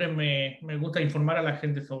siempre me gusta informar a la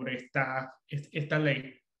gente sobre esta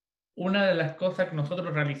ley. Una de las cosas que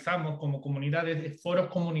nosotros realizamos como comunidades es foros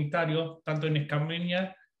comunitarios, tanto en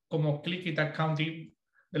Escamilla como Clickita County,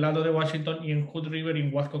 del lado de Washington, y en Hood River,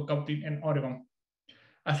 en Wasco County, en Oregon.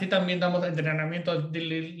 Así también damos entrenamientos de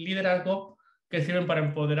liderazgo que sirven para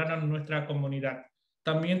empoderar a nuestra comunidad.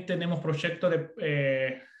 También tenemos proyectos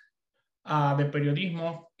de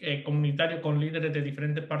periodismo comunitario con líderes de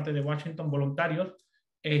diferentes partes de Washington, voluntarios,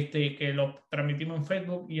 que los transmitimos en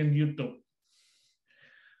Facebook y en YouTube.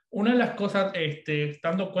 Una de las cosas,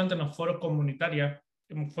 dando cuenta en los foros comunitarios,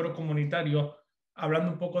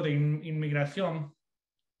 hablando un poco de inmigración,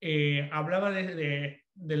 hablaba de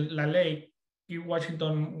la ley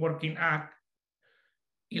Washington Working Act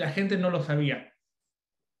y la gente no lo sabía.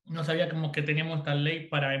 No sabía como que teníamos esta ley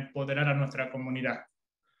para empoderar a nuestra comunidad.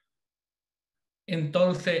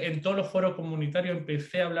 Entonces, en todos los foros comunitarios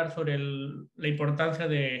empecé a hablar sobre la importancia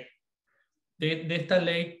de esta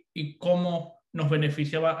ley y cómo nos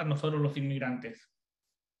beneficiaba a nosotros los inmigrantes.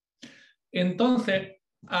 Entonces,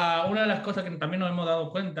 una de las cosas que también nos hemos dado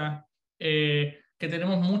cuenta que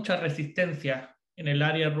tenemos mucha resistencia en las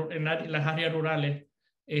áreas rurales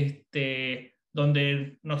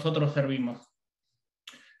donde nosotros servimos.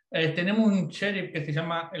 Tenemos un sheriff que se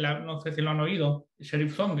llama, no sé si lo han oído,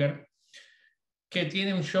 Sheriff Songer, que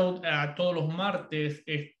tiene un show todos los martes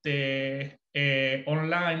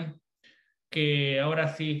online, que ahora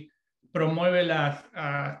sí promueve las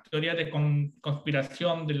teorías de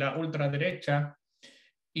conspiración de la ultraderecha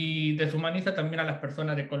y deshumaniza también a las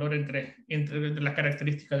personas de color entre las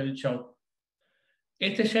características del show.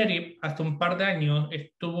 Este sheriff, hasta un par de años,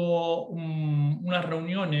 estuvo unas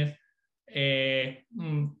reuniones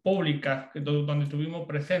públicas donde estuvimos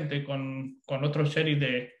presentes con otros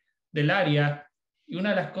sheriffs del área, y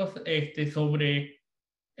una de las cosas sobre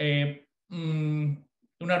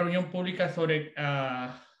una reunión pública sobre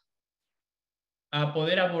a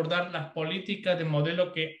poder abordar las políticas de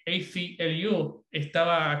modelo que ACLU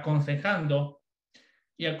estaba aconsejando,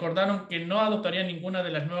 y acordaron que no adoptarían ninguna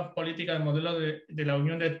de las nuevas políticas de modelo de la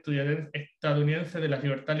Unión Estadounidense de las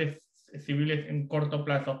Libertades Civiles en corto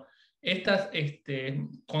plazo. Estos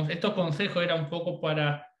consejos eran un poco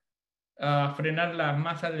para frenar la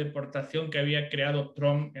masa de deportación que había creado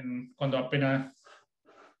Trump cuando apenas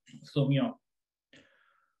asumió.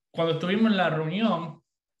 Cuando estuvimos en la reunión,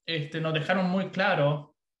 nos dejaron muy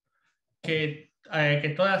claro que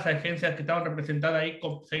todas las agencias que estaban representadas ahí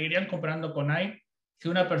seguirían cooperando con ICE si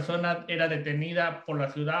una persona era detenida por la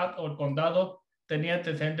ciudad o el condado, tenía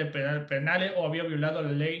antecedentes penales o había violado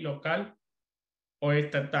la ley local o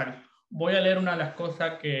estatal. Voy a leer una de las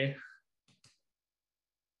cosas que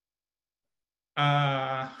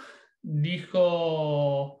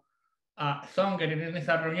dijo Songer en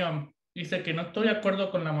esa reunión. Dice que no estoy de acuerdo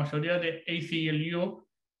con la mayoría de ACLU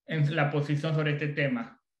en la posición sobre este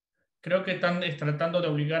tema. Creo que están tratando de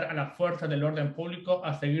obligar a las fuerzas del orden público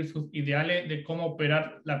a seguir sus ideales de cómo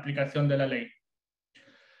operar la aplicación de la ley.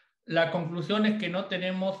 La conclusión es que no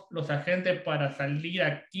tenemos los agentes para salir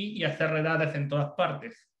aquí y hacer redadas en todas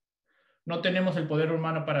partes. No tenemos el poder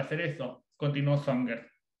humano para hacer eso, continuó Songer.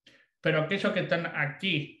 Pero aquellos que están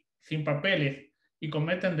aquí sin papeles y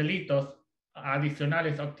cometen delitos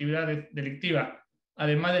adicionales o actividades delictivas,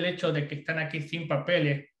 además del hecho de que están aquí sin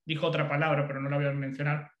papeles, dijo otra palabra, pero no la voy a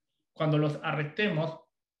mencionar, cuando los arrestemos,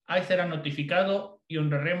 ICE será notificado y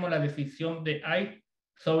honraremos la decisión de ICE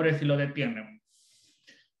sobre si lo detienen.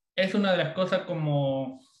 Es una de las cosas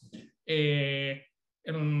como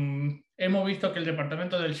hemos visto que el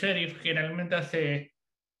departamento del sheriff generalmente hace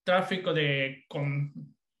tráfico de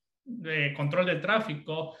control de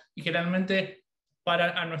tráfico y generalmente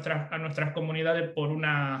para a nuestras comunidades por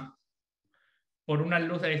una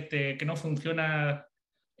luz que no funciona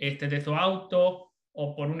de su auto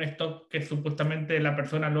o por un stop que supuestamente la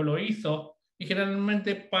persona no lo hizo, y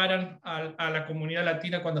generalmente paran a la comunidad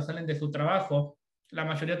latina cuando salen de su trabajo. La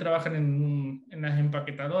mayoría trabajan en las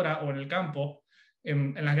empaquetadoras o en el campo,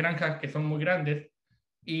 en las granjas que son muy grandes,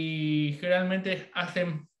 y generalmente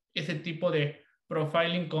hacen ese tipo de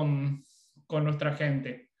profiling con nuestra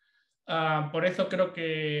gente. Por eso creo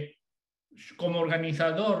que como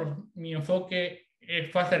organizador mi enfoque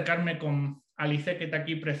fue acercarme con Alizeh, que está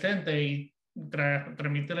aquí presente, y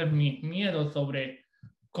transmitirles mis miedos sobre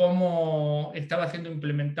cómo estaba siendo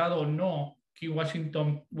implementado o no Key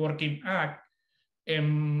Washington Working Act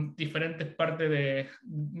en diferentes partes de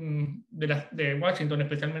Washington,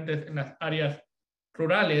 especialmente en las áreas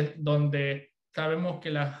rurales, donde sabemos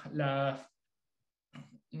que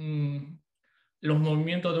los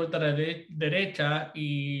movimientos de ultraderecha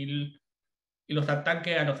y los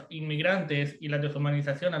ataques a los inmigrantes y la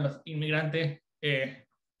deshumanización a los inmigrantes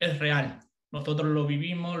es real. Nosotros lo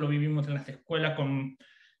vivimos en las escuelas con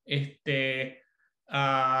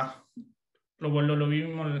lo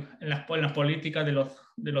vivimos en las políticas de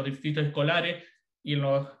los distritos escolares y en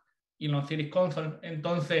los city council.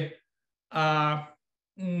 Entonces,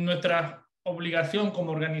 nuestra obligación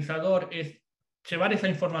como organizador es llevar esa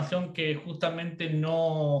información que justamente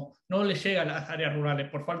no le llega a las áreas rurales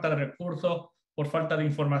por falta de recursos, por falta de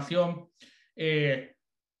información,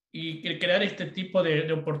 y crear este tipo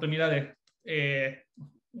de oportunidades.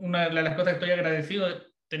 Una de las cosas que estoy agradecido es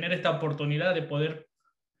tener esta oportunidad de poder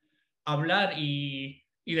hablar y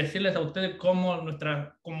decirles a ustedes cómo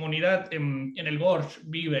nuestra comunidad en el Gorge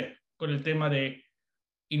vive con el tema de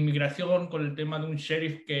inmigración, con el tema de un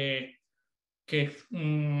sheriff que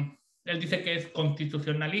él dice que es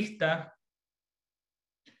constitucionalista,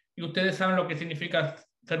 y ustedes saben lo que significa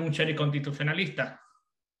ser un sheriff constitucionalista,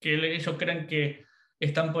 que ellos creen que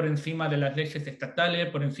están por encima de las leyes estatales,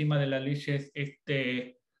 por encima de las leyes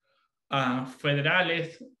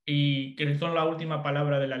federales, y que son la última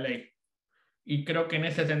palabra de la ley. Y creo que en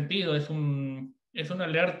ese sentido es una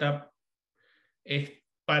alerta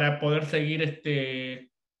para poder seguir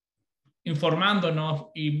informándonos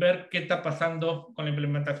y ver qué está pasando con la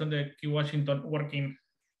implementación de Key Washington Working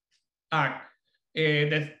Act.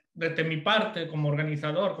 Desde mi parte como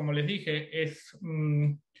organizador, como les dije, es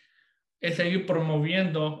seguir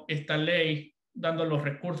promoviendo esta ley, dando los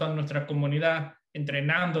recursos a nuestra comunidad,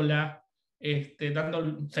 entrenándola,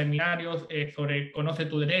 dando seminarios sobre Conoce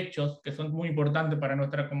tus derechos, que son muy importantes para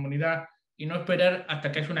nuestra comunidad, y no esperar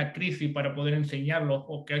hasta que haya una crisis para poder enseñarlos,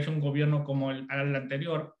 o que haya un gobierno como el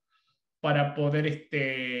anterior, para poder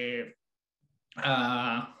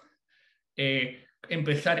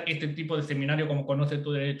empezar este tipo de seminario como Conoce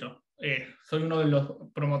tu derecho. Soy uno de los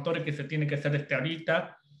promotores que se tiene que hacer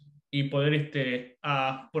ahorita, y poder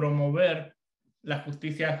promover la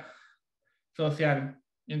justicia social.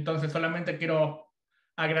 Entonces solamente quiero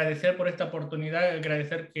agradecer por esta oportunidad,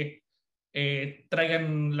 agradecer que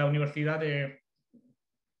traigan la Universidad de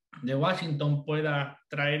Washington, pueda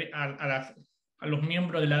traer a los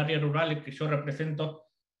miembros del área rural que yo represento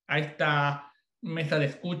a esta mesa de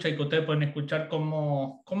escucha, y que ustedes pueden escuchar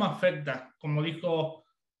cómo afecta, como dijo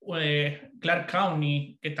Clark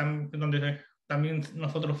County, donde también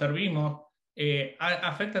nosotros servimos,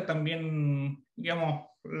 afecta también, digamos,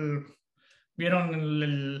 vieron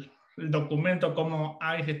el documento, cómo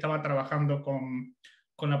ICE estaba trabajando con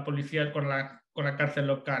la policía, con la cárcel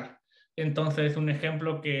local. Entonces es un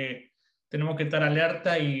ejemplo que tenemos que estar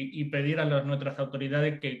alerta y pedir a nuestras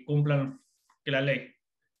autoridades que cumplan la ley.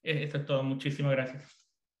 Eso es todo. Muchísimas gracias.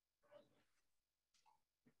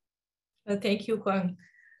 Thank you, Juan.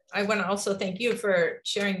 I want to also thank you for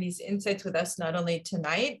sharing these insights with us, not only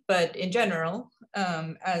tonight, but in general,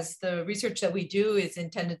 as the research that we do is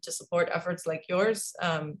intended to support efforts like yours.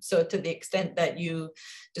 So to the extent that you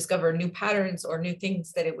discover new patterns or new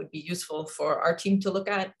things that it would be useful for our team to look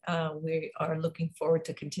at, we are looking forward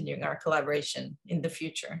to continuing our collaboration in the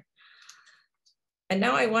future. And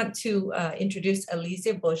now I want to introduce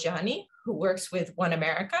Alizeh Bhojani, who works with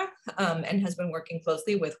OneAmerica and has been working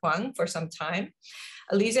closely with Juan for some time.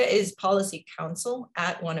 Alizeh is policy counsel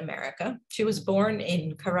at OneAmerica. She was born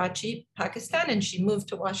in Karachi, Pakistan, and she moved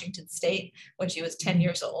to Washington State when she was 10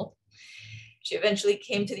 years old. She eventually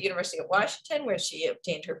came to the University of Washington, where she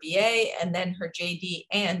obtained her BA and then her JD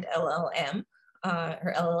and LLM,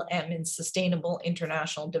 her LLM in Sustainable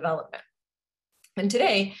International Development. And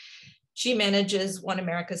today, she manages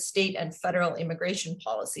OneAmerica's state and federal immigration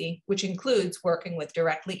policy, which includes working with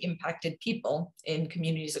directly impacted people in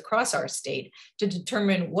communities across our state to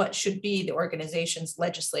determine what should be the organization's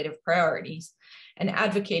legislative priorities and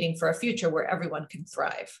advocating for a future where everyone can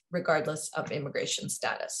thrive, regardless of immigration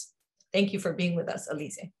status. Thank you for being with us,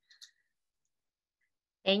 Alizeh.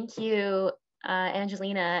 Thank you,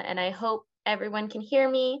 Angelina, and I hope everyone can hear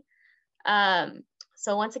me.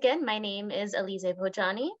 So once again, my name is Alizeh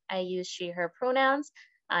Bhojani. I use she, her pronouns.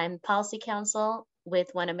 I'm policy counsel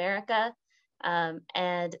with OneAmerica.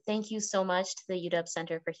 And thank you so much to the UW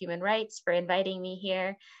Center for Human Rights for inviting me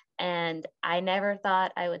here. And I never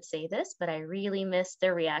thought I would say this, but I really missed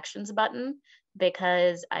the reactions button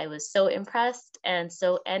because I was so impressed and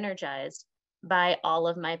so energized by all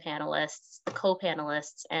of my panelists, the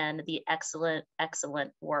co-panelists, and the excellent,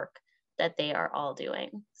 excellent work that they are all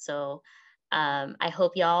doing. So I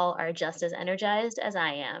hope y'all are just as energized as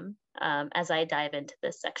I am as I dive into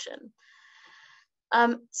this section.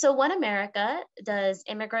 So OneAmerica does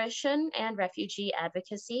immigration and refugee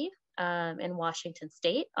advocacy in Washington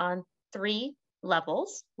State on 3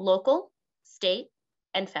 levels: local, state,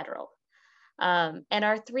 and federal. And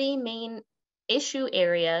our 3 main issue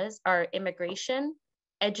areas are immigration,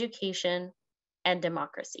 education, and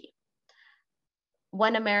democracy.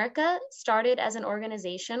 OneAmerica started as an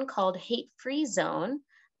organization called Hate Free Zone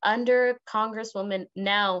under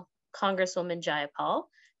now Congresswoman Jayapal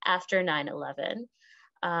after 9/11.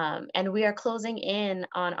 And we are closing in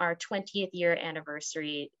on our 20th year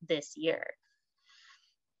anniversary this year.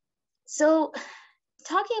 So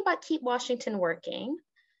talking about Keep Washington Working,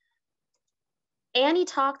 Annie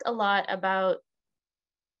talked a lot about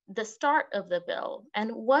the start of the bill.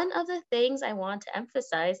 And one of the things I want to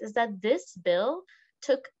emphasize is that this bill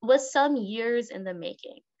was some years in the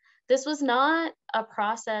making. This was not a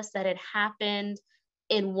process that had happened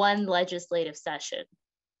in one legislative session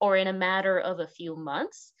or in a matter of a few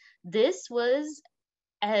months. This was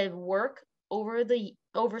a work over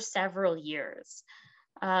several years.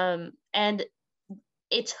 And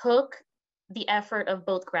it took the effort of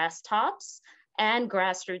both grass tops and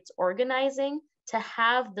grassroots organizing to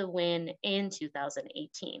have the win in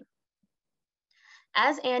 2018.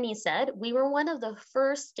 As Annie said, we were one of the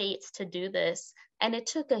first states to do this, and it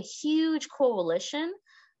took a huge coalition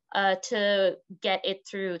to get it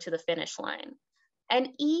through to the finish line.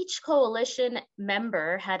 And each coalition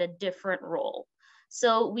member had a different role.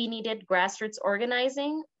 So we needed grassroots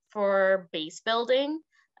organizing for base building,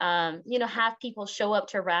 have people show up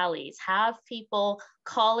to rallies, have people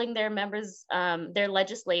calling their members, their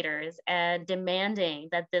legislators, and demanding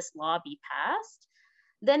that this law be passed.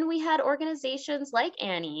 Then we had organizations like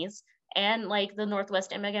Annie's and like the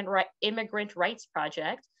Northwest Immigrant Rights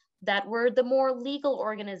Project that were the more legal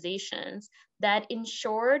organizations that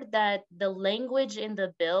ensured that the language in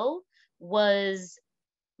the bill was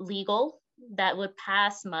legal, that would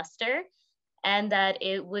pass muster, and that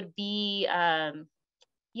it would be,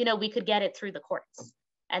 we could get it through the courts.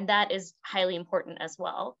 And that is highly important as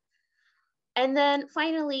well. And then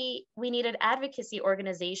finally, we needed advocacy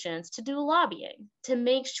organizations to do lobbying to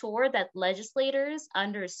make sure that legislators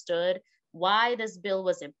understood why this bill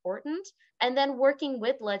was important, and then working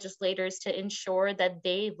with legislators to ensure that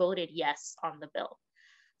they voted yes on the bill.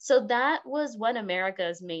 So that was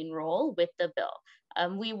OneAmerica's main role with the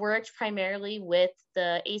bill. We worked primarily with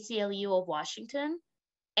the ACLU of Washington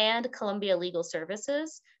and Columbia Legal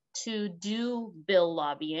Services to do bill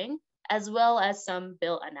lobbying, as well as some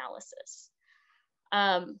bill analysis.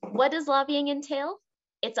 What does lobbying entail?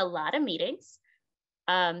 It's a lot of meetings.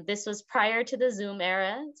 This was prior to the Zoom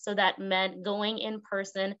era, so that meant going in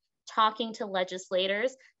person, talking to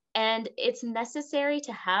legislators, and it's necessary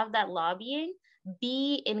to have that lobbying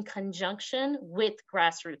be in conjunction with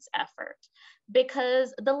grassroots effort,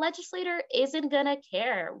 because the legislator isn't gonna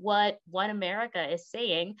care what OneAmerica is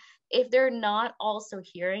saying if they're not also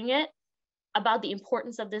hearing it about the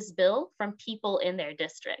importance of this bill from people in their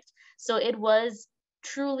district. So it was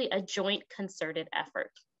truly a joint concerted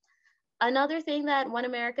effort. Another thing that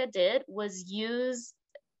OneAmerica did was use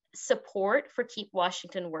support for Keep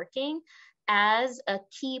Washington Working as a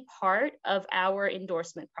key part of our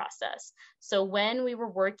endorsement process. So when we were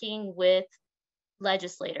working with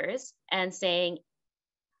legislators and saying,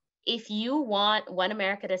 if you want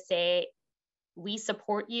OneAmerica to say, we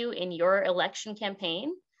support you in your election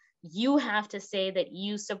campaign, you have to say that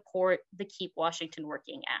you support the Keep Washington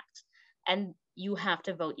Working Act. And you have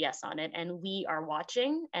to vote yes on it. And we are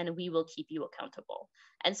watching and we will keep you accountable.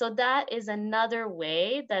 And so that is another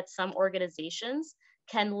way that some organizations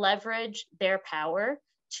can leverage their power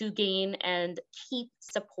to gain and keep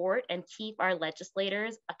support and keep our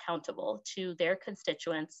legislators accountable to their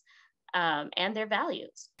constituents and their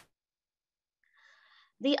values.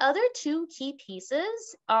 The other two key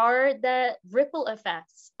pieces are the ripple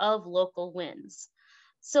effects of local wins.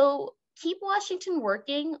 So Keep Washington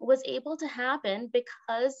Working was able to happen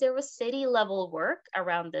because there was city level work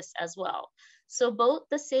around this as well. So both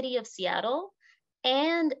the city of Seattle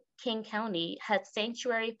and King County had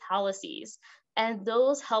sanctuary policies, and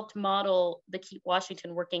those helped model the Keep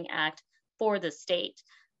Washington Working Act for the state.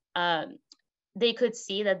 They could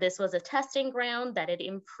see that this was a testing ground, that it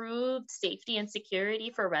improved safety and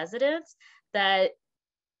security for residents, and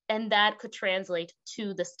that could translate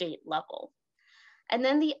to the state level. And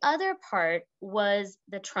then the other part was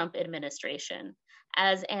the Trump administration.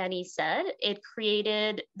 As Annie said,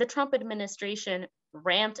 the Trump administration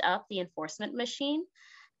ramped up the enforcement machine,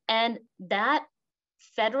 and that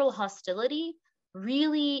federal hostility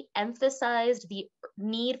really emphasized the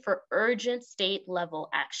need for urgent state level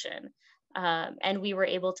action. And we were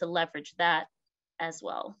able to leverage that as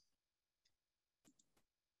well.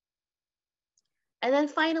 And then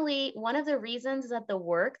finally, one of the reasons that the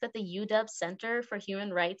work that the UW Center for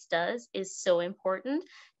Human Rights does is so important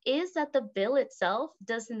is that the bill itself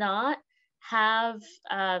does not have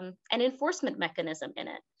an enforcement mechanism in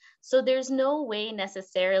it. So there's no way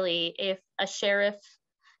necessarily if a sheriff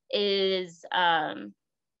is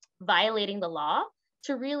violating the law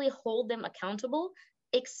to really hold them accountable,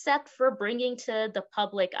 except for bringing to the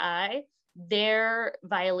public eye their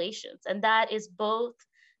violations. And that is both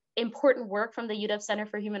important work from the UW Center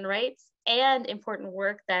for Human Rights and important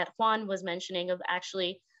work that Juan was mentioning of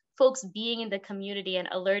actually folks being in the community and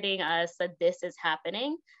alerting us that this is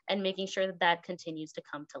happening and making sure that that continues to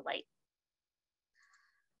come to light.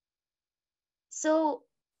 So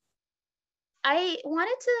I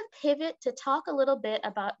wanted to pivot to talk a little bit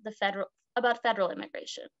about federal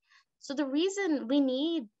immigration. So the reason we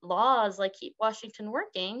need laws like Keep Washington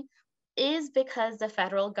Working is because the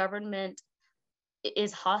federal government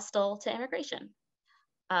is hostile to immigration.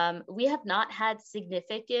 We have not had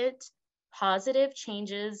significant positive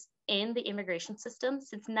changes in the immigration system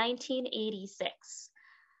since 1986.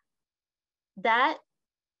 That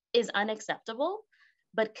is unacceptable,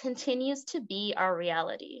 but continues to be our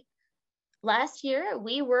reality. Last year,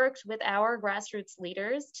 we worked with our grassroots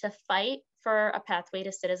leaders to fight for a pathway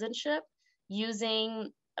to citizenship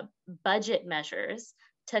using budget measures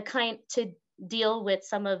to deal with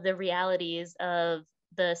some of the realities of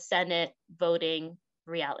the Senate voting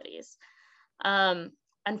realities.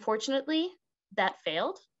 Unfortunately, that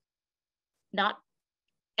failed. That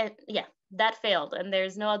failed, and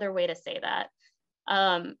there's no other way to say that.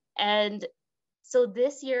 And so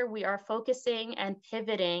this year we are focusing and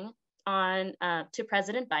pivoting on to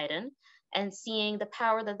President Biden and seeing the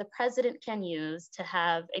power that the president can use to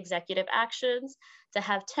have executive actions, to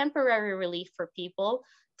have temporary relief for people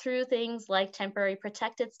through things like temporary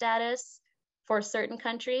protected status for certain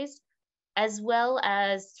countries, as well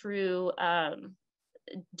as through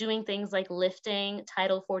doing things like lifting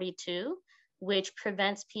Title 42, which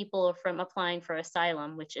prevents people from applying for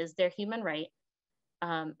asylum, which is their human right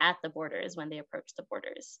at the borders when they approach the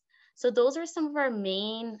borders. So those are some of our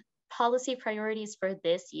main policy priorities for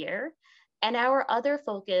this year. And our other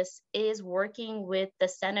focus is working with the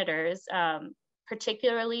senators,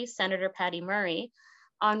 particularly Senator Patty Murray,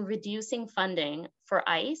 on reducing funding for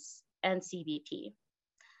ICE and CBP.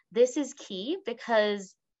 This is key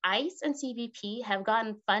because ICE and CBP have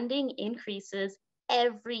gotten funding increases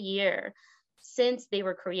every year since they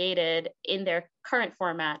were created in their current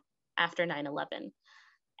format after 9/11.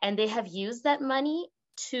 And they have used that money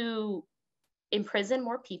to imprison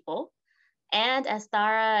more people. And as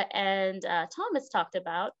Tara and Thomas talked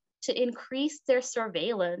about, to increase their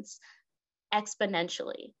surveillance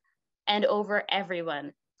exponentially and over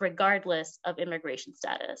everyone, regardless of immigration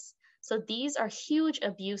status. So these are huge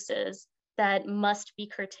abuses that must be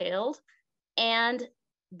curtailed and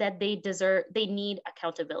that they need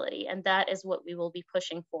accountability. And that is what we will be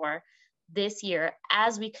pushing for this year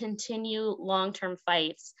as we continue long-term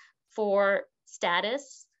fights for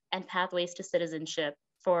status and pathways to citizenship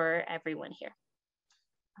for everyone here.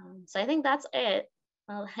 So I think that's it.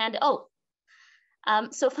 I'll hand it,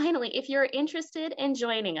 so finally, if you're interested in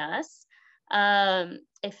joining us,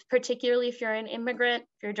 particularly if you're an immigrant,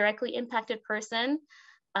 if you're a directly impacted person,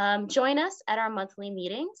 join us at our monthly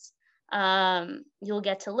meetings. You'll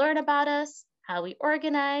get to learn about us, how we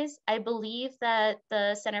organize. I believe that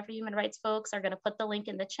the Center for Human Rights folks are going to put the link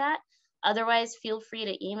in the chat. Otherwise, feel free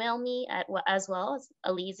to email me as well as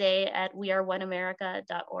Alizeh at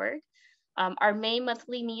weareoneamerica.org. Our May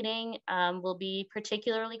monthly meeting will be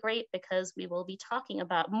particularly great because we will be talking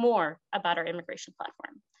more about our immigration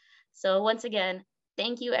platform. So once again,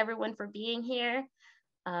 thank you everyone for being here,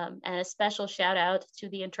 and a special shout out to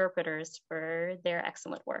the interpreters for their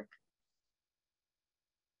excellent work.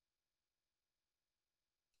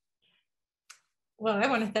 Well, I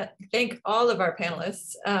want to thank all of our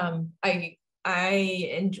panelists.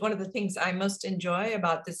 One of the things I most enjoy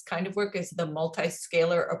about this kind of work is the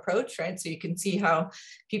multi-scalar approach, right? So you can see how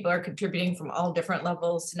people are contributing from all different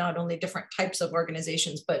levels, not only different types of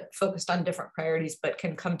organizations, but focused on different priorities, but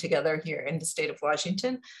can come together here in the state of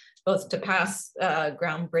Washington, both to pass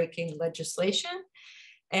groundbreaking legislation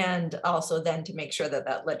and also then to make sure that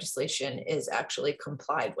that legislation is actually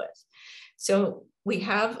complied with. So we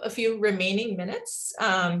have a few remaining minutes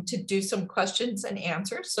to do some questions and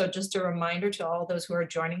answers. So just a reminder to all those who are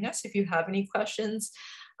joining us, if you have any questions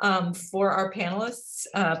for our panelists,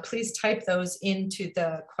 please type those into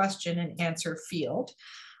the question and answer field.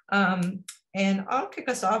 And I'll kick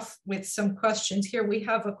us off with some questions here. We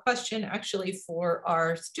have a question actually for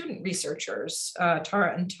our student researchers,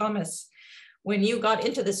 Tara and Thomas. When you got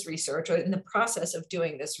into this research or in the process of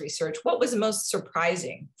doing this research, what was the most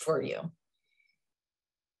surprising for you?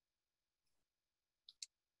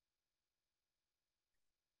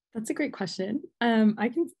 That's a great question.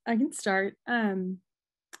 I can start.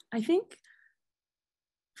 I think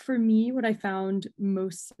for me, what I found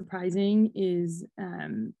most surprising is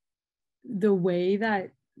the way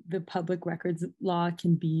that the public records law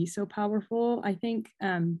can be so powerful, I think,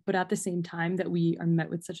 but at the same time that we are met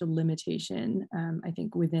with such a limitation, I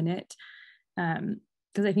think, within it.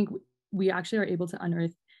 Because I think we actually are able to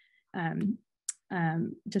unearth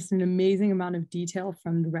just an amazing amount of detail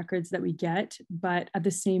from the records that we get, but at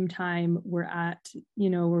the same time, we're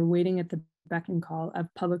waiting at the beck and call of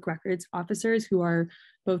public records officers who are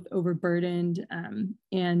both overburdened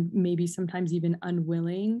and maybe sometimes even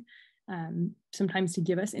unwilling sometimes to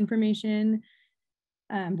give us information.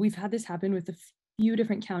 We've had this happen with a few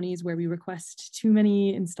different counties where we request too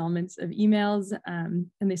many installments of emails and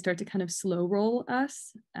they start to kind of slow roll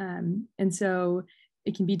us. And so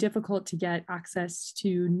it can be difficult to get access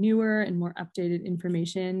to newer and more updated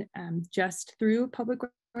information just through public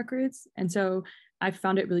records. And so I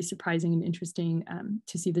found it really surprising and interesting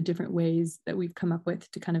to see the different ways that we've come up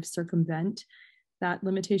with to kind of circumvent that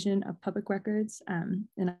limitation of public records. And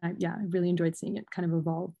I really enjoyed seeing it kind of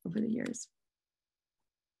evolve over the years.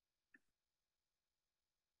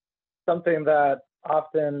 Something that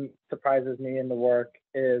often surprises me in the work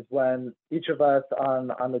is when each of us on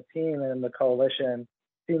the team and in the coalition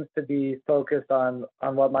seems to be focused on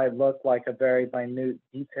what might look like a very minute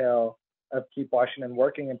detail of Keep Washington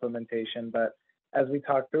Working implementation. But as we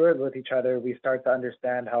talk through it with each other, we start to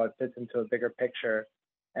understand how it fits into a bigger picture.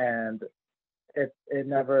 And it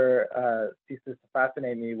never ceases to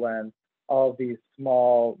fascinate me when all of these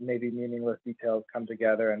small, maybe meaningless details come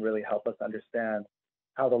together and really help us understand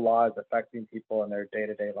how the law is affecting people in their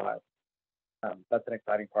day-to-day lives. That's an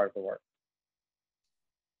exciting part of the work.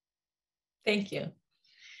 Thank you.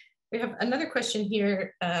 We have another question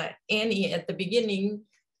here. Annie, at the beginning,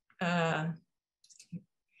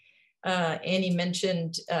 Annie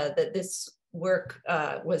mentioned that this work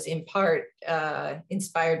was in part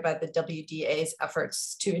inspired by the WDA's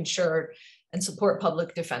efforts to ensure and support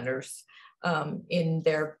public defenders in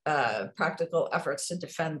their practical efforts to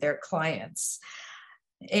defend their clients.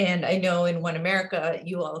 And I know in OneAmerica,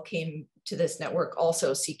 you all came to this network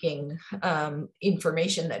also seeking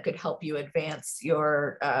information that could help you advance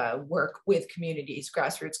your work with communities,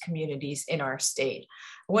 grassroots communities in our state.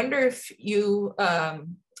 I wonder if you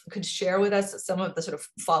could share with us some of the sort of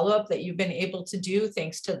follow-up that you've been able to do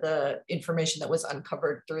thanks to the information that was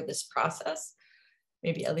uncovered through this process.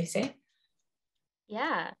 Maybe Alizeh?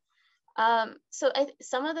 Yeah.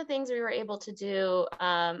 Some of the things we were able to do,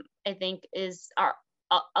 I think, is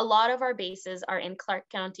a lot of our bases are in Clark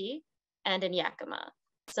County and in Yakima.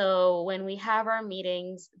 So when we have our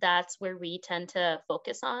meetings, that's where we tend to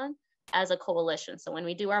focus on as a coalition. So when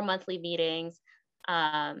we do our monthly meetings,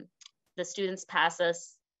 the students pass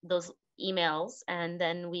us those emails, and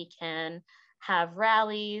then we can have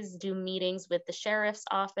rallies, do meetings with the sheriff's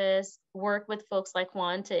office, work with folks like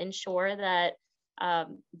Juan to ensure that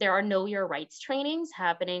there are know your rights trainings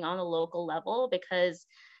happening on a local level, because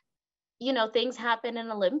things happen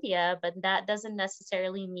in Olympia, but that doesn't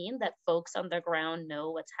necessarily mean that folks on the ground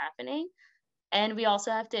know what's happening. And we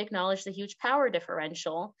also have to acknowledge the huge power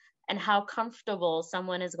differential and how comfortable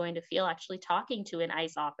someone is going to feel actually talking to an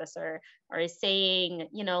ICE officer, or is saying,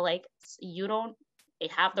 like, you don't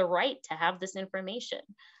have the right to have this information.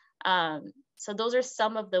 So those are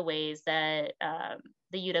some of the ways that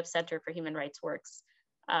the UW Center for Human Rights works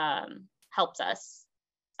helps us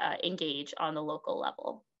engage on the local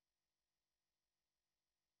level.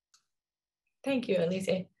 Thank you,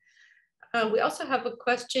 Alizeh. We also have a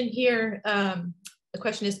question here. The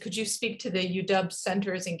question is, could you speak to the UW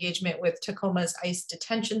Center's engagement with Tacoma's ICE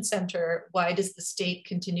detention center? Why does the state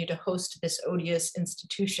continue to host this odious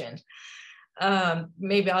institution?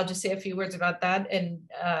 Maybe I'll just say a few words about that and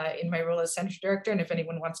in my role as center director, and if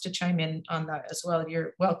anyone wants to chime in on that as well,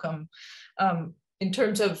 you're welcome. In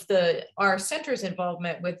terms of our center's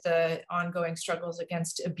involvement with the ongoing struggles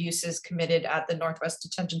against abuses committed at the Northwest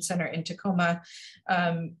Detention Center in Tacoma,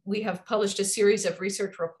 we have published a series of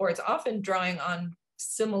research reports, often drawing on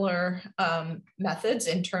similar methods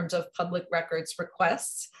in terms of public records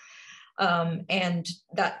requests. And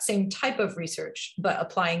that same type of research, but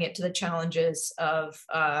applying it to the challenges of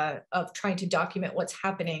trying to document what's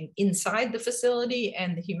happening inside the facility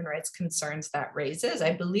and the human rights concerns that raises.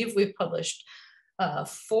 I believe we've published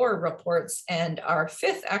 4 reports, and our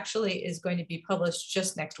 5th actually is going to be published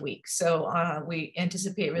just next week. So we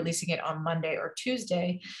anticipate releasing it on Monday or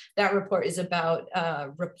Tuesday. That report is about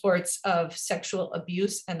reports of sexual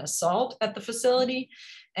abuse and assault at the facility,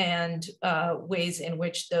 and ways in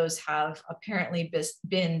which those have apparently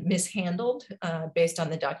been mishandled based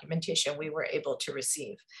on the documentation we were able to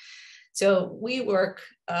receive. So we work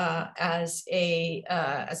as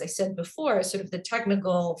I said before, sort of the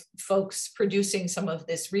technical folks producing some of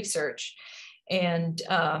this research, and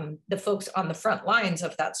the folks on the front lines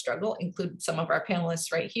of that struggle include some of our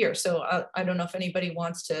panelists right here. So I don't know if anybody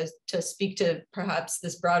wants to speak to perhaps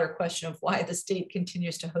this broader question of why the state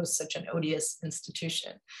continues to host such an odious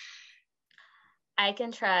institution. I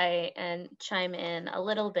can try and chime in a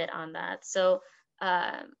little bit on that. So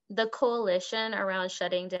the coalition around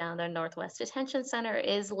shutting down the Northwest Detention Center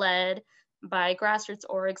is led by grassroots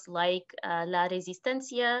orgs like La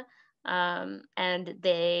Resistencia, and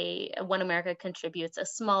OneAmerica contributes a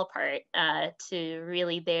small part to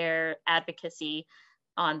really their advocacy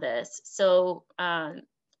on this. So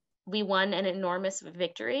we won an enormous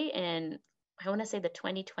victory in, I want to say, the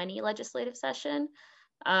 2020 legislative session,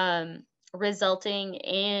 resulting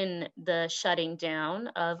in the shutting down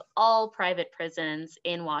of all private prisons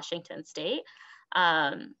in Washington state.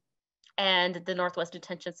 And the Northwest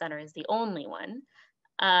Detention Center is the only one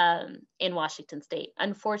in Washington state.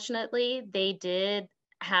 Unfortunately, they did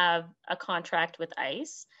have a contract with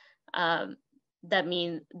ICE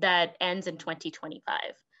that ends in 2025.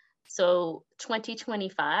 So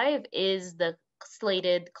 2025 is the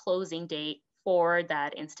slated closing date for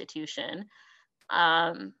that institution.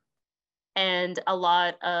 And a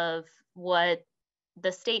lot of what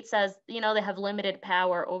the state says, they have limited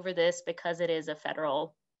power over this because it is a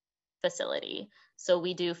federal facility. So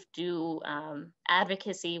we do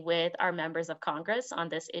advocacy with our members of Congress on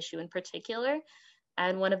this issue in particular.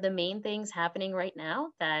 And one of the main things happening right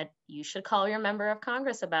now that you should call your member of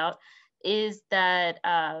Congress about is that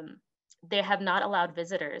they have not allowed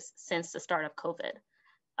visitors since the start of COVID.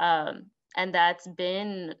 And that's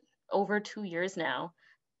been over 2 years now.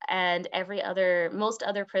 And most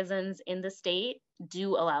other prisons in the state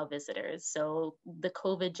do allow visitors. So the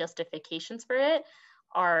COVID justifications for it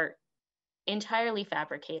are entirely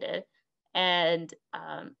fabricated and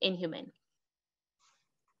inhumane.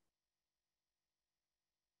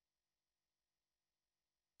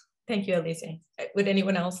 Thank you, Alizeh. Would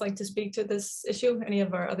anyone else like to speak to this issue? Any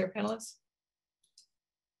of our other panelists?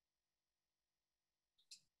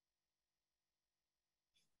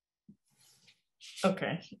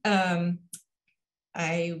 Okay,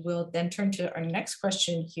 I will then turn to our next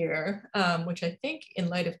question here, which I think in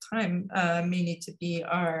light of time may need to be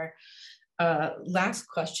our last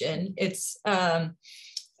question. It's, and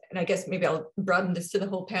I guess maybe I'll broaden this to the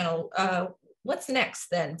whole panel. what's next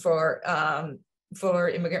then for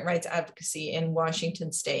immigrant rights advocacy in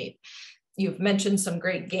Washington State? You've mentioned some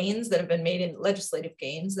great gains that have been made in legislative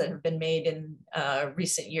gains that have been made in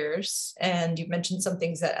recent years. And you've mentioned some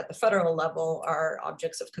things that at the federal level are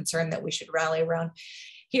objects of concern that we should rally around.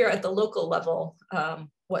 Here at the local level,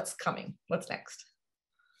 what's coming? What's next?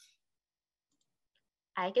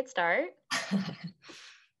 I could start.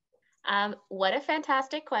 What a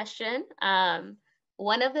fantastic question.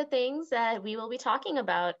 One of the things that we will be talking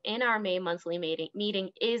about in our May monthly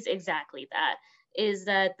meeting is exactly that, is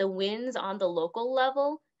that the wins on the local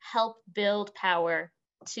level help build power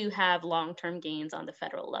to have long-term gains on the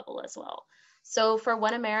federal level as well. So for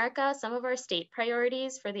OneAmerica, some of our state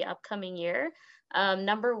priorities for the upcoming year,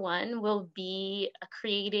 number one will be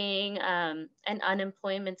creating an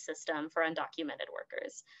unemployment system for undocumented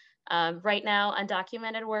workers. Right now,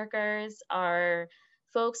 undocumented workers are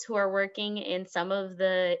folks who are working in some of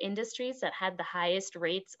the industries that had the highest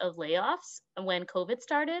rates of layoffs when COVID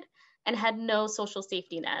started and had no social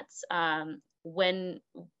safety nets when,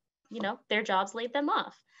 their jobs laid them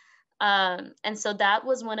off. And so that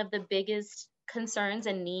was one of the biggest concerns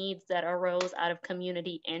and needs that arose out of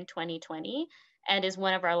community in 2020 and is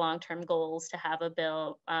one of our long-term goals to have a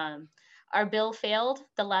bill. Our bill failed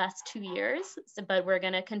the last 2 years, but we're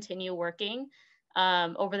going to continue working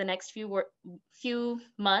over the next few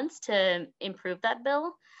months to improve that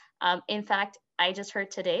bill. In fact, I just heard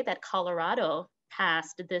today that Colorado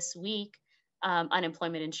passed this week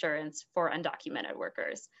unemployment insurance for undocumented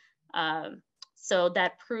workers. So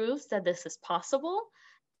that proves that this is possible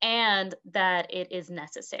and that it is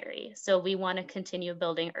necessary. So we want to continue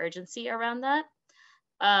building urgency around that.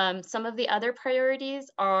 Some of the other priorities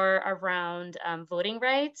are around voting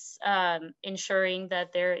rights, ensuring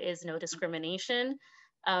that there is no discrimination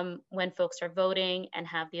when folks are voting and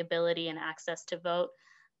have the ability and access to vote.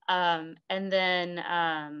 And then,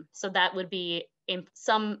 so that would be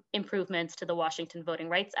some improvements to the Washington Voting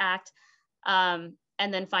Rights Act. And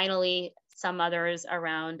then finally, some others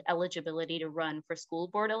around eligibility to run for school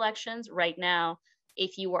board elections. Right now,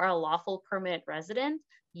 if you are a lawful permanent resident,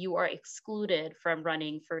 you are excluded from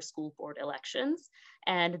running for school board elections.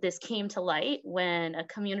 And this came to light when a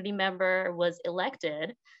community member was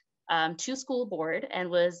elected to school board and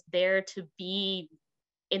was there to be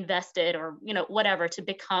invested or, whatever, to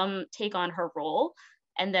take on her role.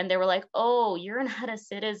 And then they were like, oh, you're not a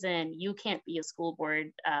citizen. You can't be a school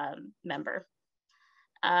board member.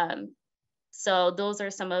 So those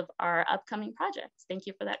are some of our upcoming projects. Thank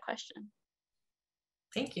you for that question.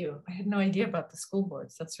 Thank you. I had no idea about the school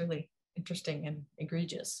boards. That's really interesting and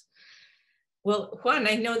egregious. Well, Juan,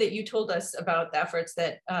 I know that you told us about the efforts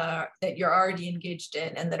that you're already engaged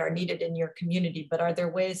in and that are needed in your community, but are there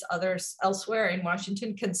ways others elsewhere in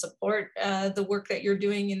Washington can support the work that you're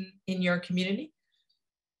doing in your community?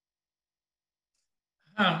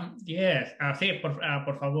 Yes, sí,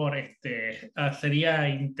 por favor, sería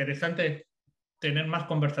interesante tener más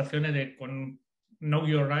conversaciones con Know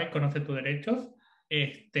Your Right, Conoce tus derechos,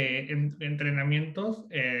 entrenamientos.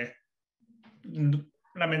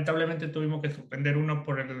 Lamentablemente tuvimos que suspender uno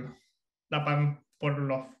por el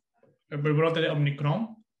brote de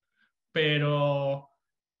Omicron, pero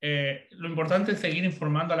lo importante es seguir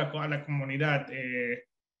informando a la comunidad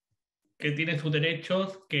que tiene sus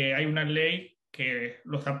derechos, que hay una ley que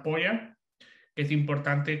los apoya, que es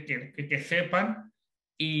importante que sepan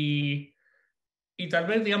y tal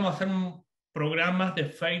vez, digamos, hacer programas de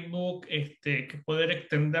Facebook, que poder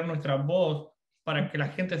extender nuestra voz para que la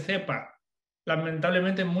gente sepa.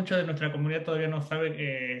 Lamentablemente mucha de nuestra comunidad todavía no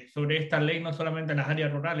sabe sobre esta ley, no solamente en las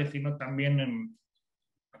áreas rurales, sino también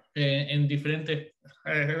en diferentes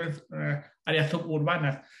áreas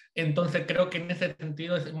suburbanas. Entonces creo que en ese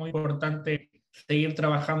sentido es muy importante seguir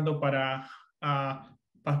trabajando para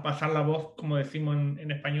pasar la voz, como decimos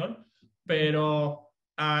en español, pero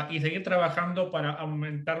y seguir trabajando para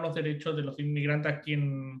aumentar los derechos de los inmigrantes aquí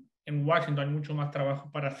en Washington. Hay mucho más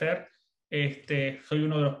trabajo para hacer. Soy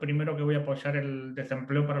uno de los primeros que voy a apoyar el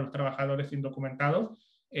desempleo para los trabajadores indocumentados,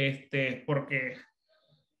 porque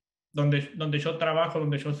donde yo trabajo,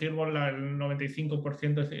 donde yo sirvo, el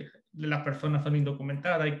 95% de las personas son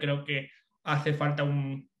indocumentadas y creo que hace falta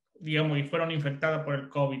digamos, y fueron infectadas por el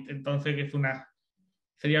COVID. Entonces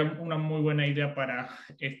sería una muy buena idea para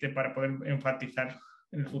poder enfatizar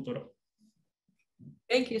en el futuro.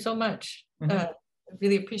 Thank you so much. I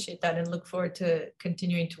really appreciate that and look forward to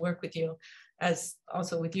continuing to work with you, as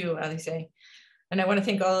also with you, Alizeh. And I want to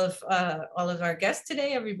thank all of our guests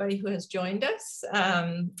today, everybody who has joined us.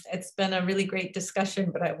 It's been a really great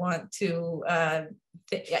discussion, but I want to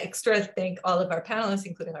extra thank all of our panelists,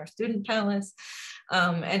 including our student panelists,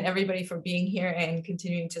 and everybody for being here and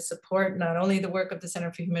continuing to support not only the work of the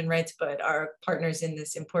Center for Human Rights, but our partners in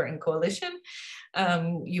this important coalition.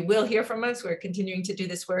 You will hear from us. We're continuing to do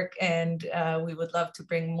this work, and we would love to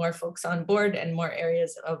bring more folks on board and more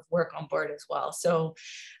areas of work on board as well. So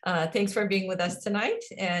thanks for being with us tonight,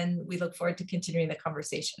 and we look forward to continuing the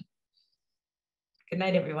conversation. Good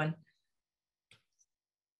night, everyone.